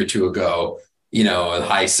a week or two ago,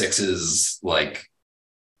 high sixes, like,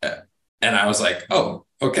 and I was like, oh,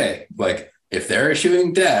 okay. Like if they're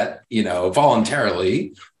issuing debt,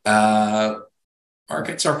 voluntarily,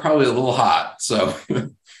 markets are probably a little hot. So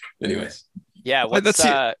anyways. Yeah. What's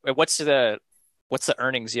the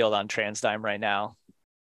earnings yield on TransDime right now?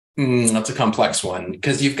 That's a complex one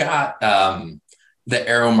because you've got the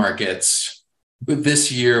aero markets.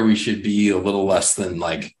 This year, we should be a little less than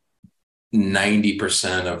like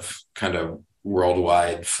 90% of kind of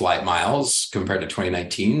worldwide flight miles compared to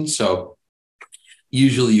 2019. So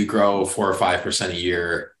usually you grow 4 or 5% a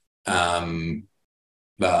year.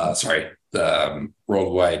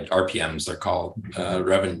 worldwide RPMs, they're called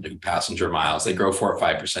revenue passenger miles. They grow 4 or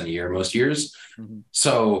 5% a year most years. Mm-hmm.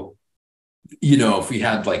 So, if we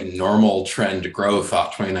had like normal trend growth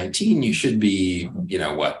off 2019, you should be,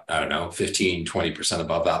 15, 20%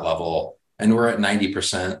 above that level. And we're at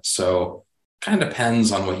 90%. So kind of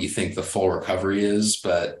depends on what you think the full recovery is.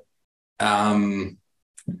 But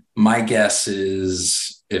my guess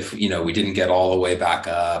is if, we didn't get all the way back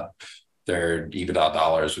up, their EBITDA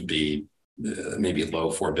dollars would be maybe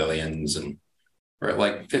low 4 billions, and we're at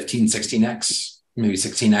like 15, 16x, maybe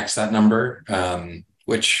 16x that number,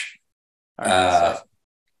 which, yeah.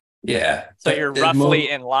 So you're roughly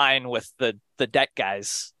in line with the debt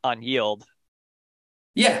guys on yield.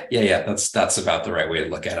 Yeah. That's about the right way to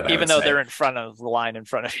look at it. Even though they're in front of the line in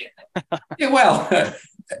front of you. Yeah, well,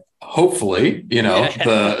 hopefully, the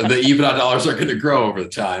EBITDA dollars are going to grow over the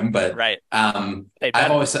time, but right.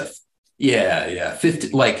 I've always said,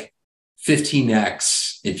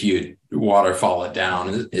 15x if you waterfall it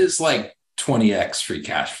down is like 20x free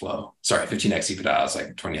cash flow. Sorry, 15x EBITDA is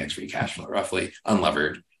like 20x free cash flow, roughly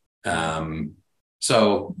unlevered.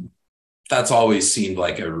 So that's always seemed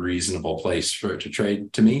like a reasonable place for it to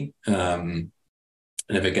trade to me. And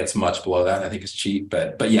if it gets much below that, I think it's cheap.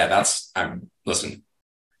 But yeah, listen.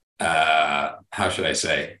 How should I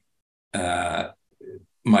say?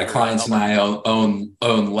 My clients and I own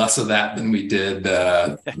less of that than we did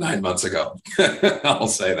 9 months ago. I'll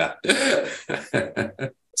say that.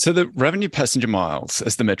 So the revenue passenger miles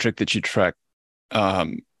as the metric that you track,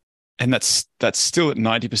 and that's still at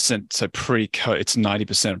 90%. So it's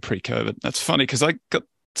 90% pre-COVID. That's funny because I got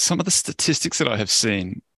some of the statistics that I have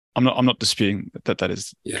seen. I'm not disputing that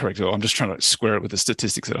is correct at all. I'm just trying to square it with the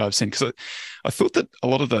statistics that I've seen, because I thought that a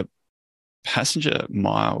lot of the passenger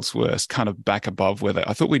miles were kind of back above where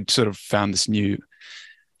I thought we'd sort of found this new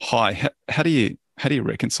high. How do you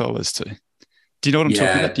reconcile those two? Do you know what I'm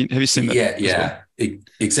talking about? Have you seen that? Yeah.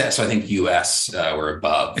 Exactly. So I think US were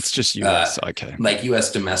above. It's just US, okay. Like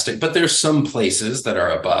US domestic, but there's some places that are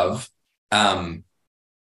above.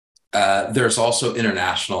 There's also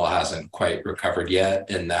international hasn't quite recovered yet,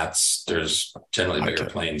 and there's generally bigger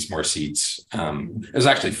planes, more seats. It was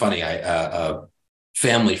actually funny. A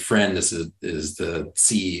family friend is the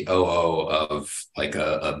COO of like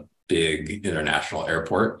a big international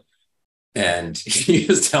airport, and he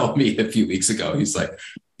was telling me a few weeks ago, he's like,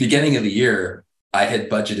 beginning of the year, I had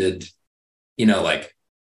budgeted, like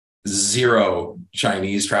 0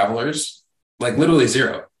 Chinese travelers, like literally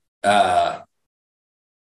 0.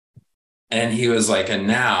 And he was like, and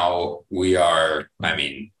now we are,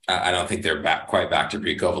 I don't think they're quite back to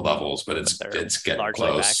pre-COVID levels, but it's getting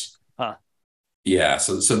close. Huh. Yeah.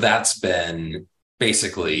 So that's been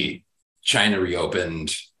basically China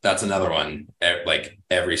reopened. That's another one. Like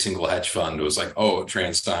every single hedge fund was like, oh,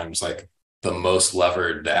 TransTime's like the most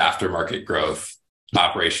levered to aftermarket growth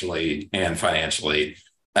operationally and financially.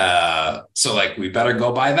 So like, we better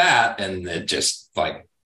go buy that. And it just like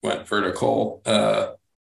went vertical,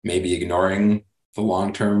 maybe ignoring the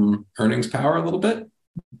long-term earnings power a little bit.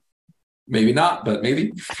 Maybe not, but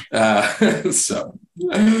maybe. So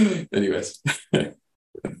anyways.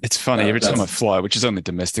 It's funny, every time I fly, which is only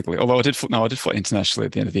domestically, although I did fly internationally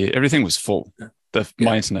at the end of the year, everything was full.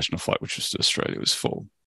 My international flight, which was to Australia, was full.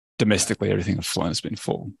 Domestically, everything I've flown has been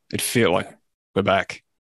full. It feels like we're back.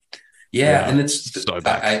 Yeah, and it's so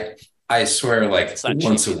back. I swear, like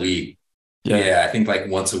once a week. Yeah, I think like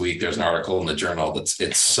once a week there's an article in the journal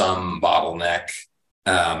it's some bottleneck,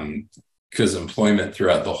 because employment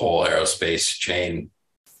throughout the whole aerospace chain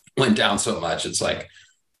went down so much. It's like,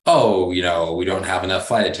 oh, we don't have enough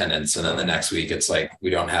flight attendants, and then the next week it's like we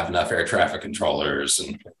don't have enough air traffic controllers,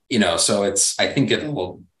 and so I think it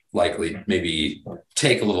will likely maybe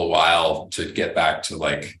take a little while to get back to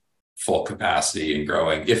like full capacity and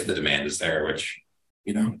growing if the demand is there, which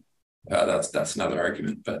that's another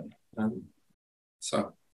argument, but.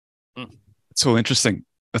 So it's all interesting.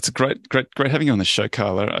 That's a great having you on the show,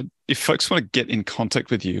 Carla. If folks want to get in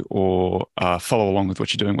contact with you or follow along with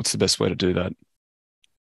what you're doing, what's the best way to do that?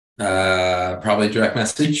 Probably direct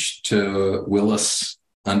message to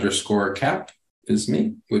Willis_cap is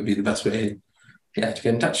me, would be the best way to get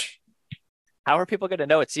in touch. How are people going to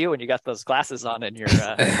know it's you when you got those glasses on in your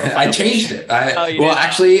I changed it.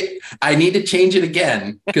 Actually, I need to change it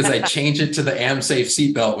again because I changed it to the AMSafe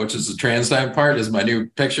seatbelt, which is the TransTime part, is my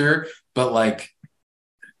new picture. But like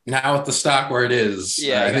now with the stock where it is,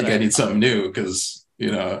 I think I need something new because,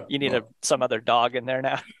 you need some other dog in there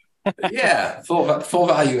now. Yeah, full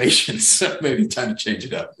valuation. So maybe time to change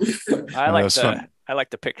it up. I like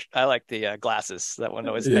the picture. I like the glasses. That one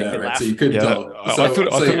always makes me laugh. So you couldn't tell. I thought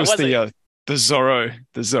it was The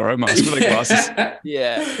Zorro mask with the glasses.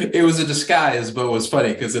 Yeah. It was a disguise, but it was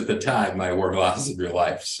funny because at the time I wore glasses in real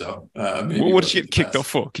life. So maybe What did you it get kicked off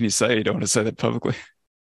for? Can you say? You don't want to say that publicly.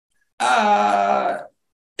 I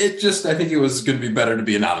think it was going to be better to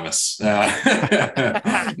be anonymous.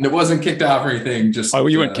 And it wasn't kicked off or anything. Just Oh,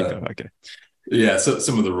 you weren't kicked off. Okay. Yeah, so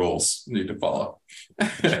some of the rules need to follow.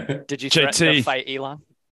 Did you threaten to fight Elon?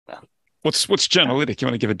 No. What's Journalytic? You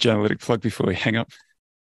want to give a Journalytic plug before we hang up?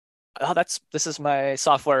 Oh, this is my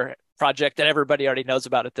software project that everybody already knows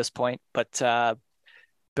about at this point. But we're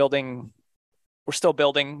still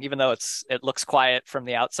building, even though it looks quiet from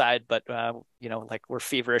the outside. But like we're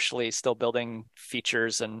feverishly still building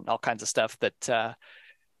features and all kinds of stuff that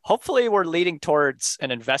hopefully we're leading towards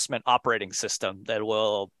an investment operating system that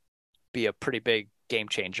will be a pretty big game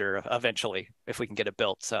changer eventually if we can get it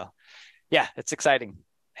built. So yeah, it's exciting.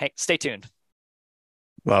 Hey, stay tuned.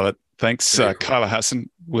 Love it. Thanks, Cool. Kyla, Hassan,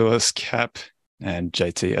 Willis, Cap, and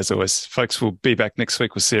JT. As always, folks, we'll be back next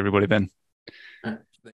week. We'll see everybody then.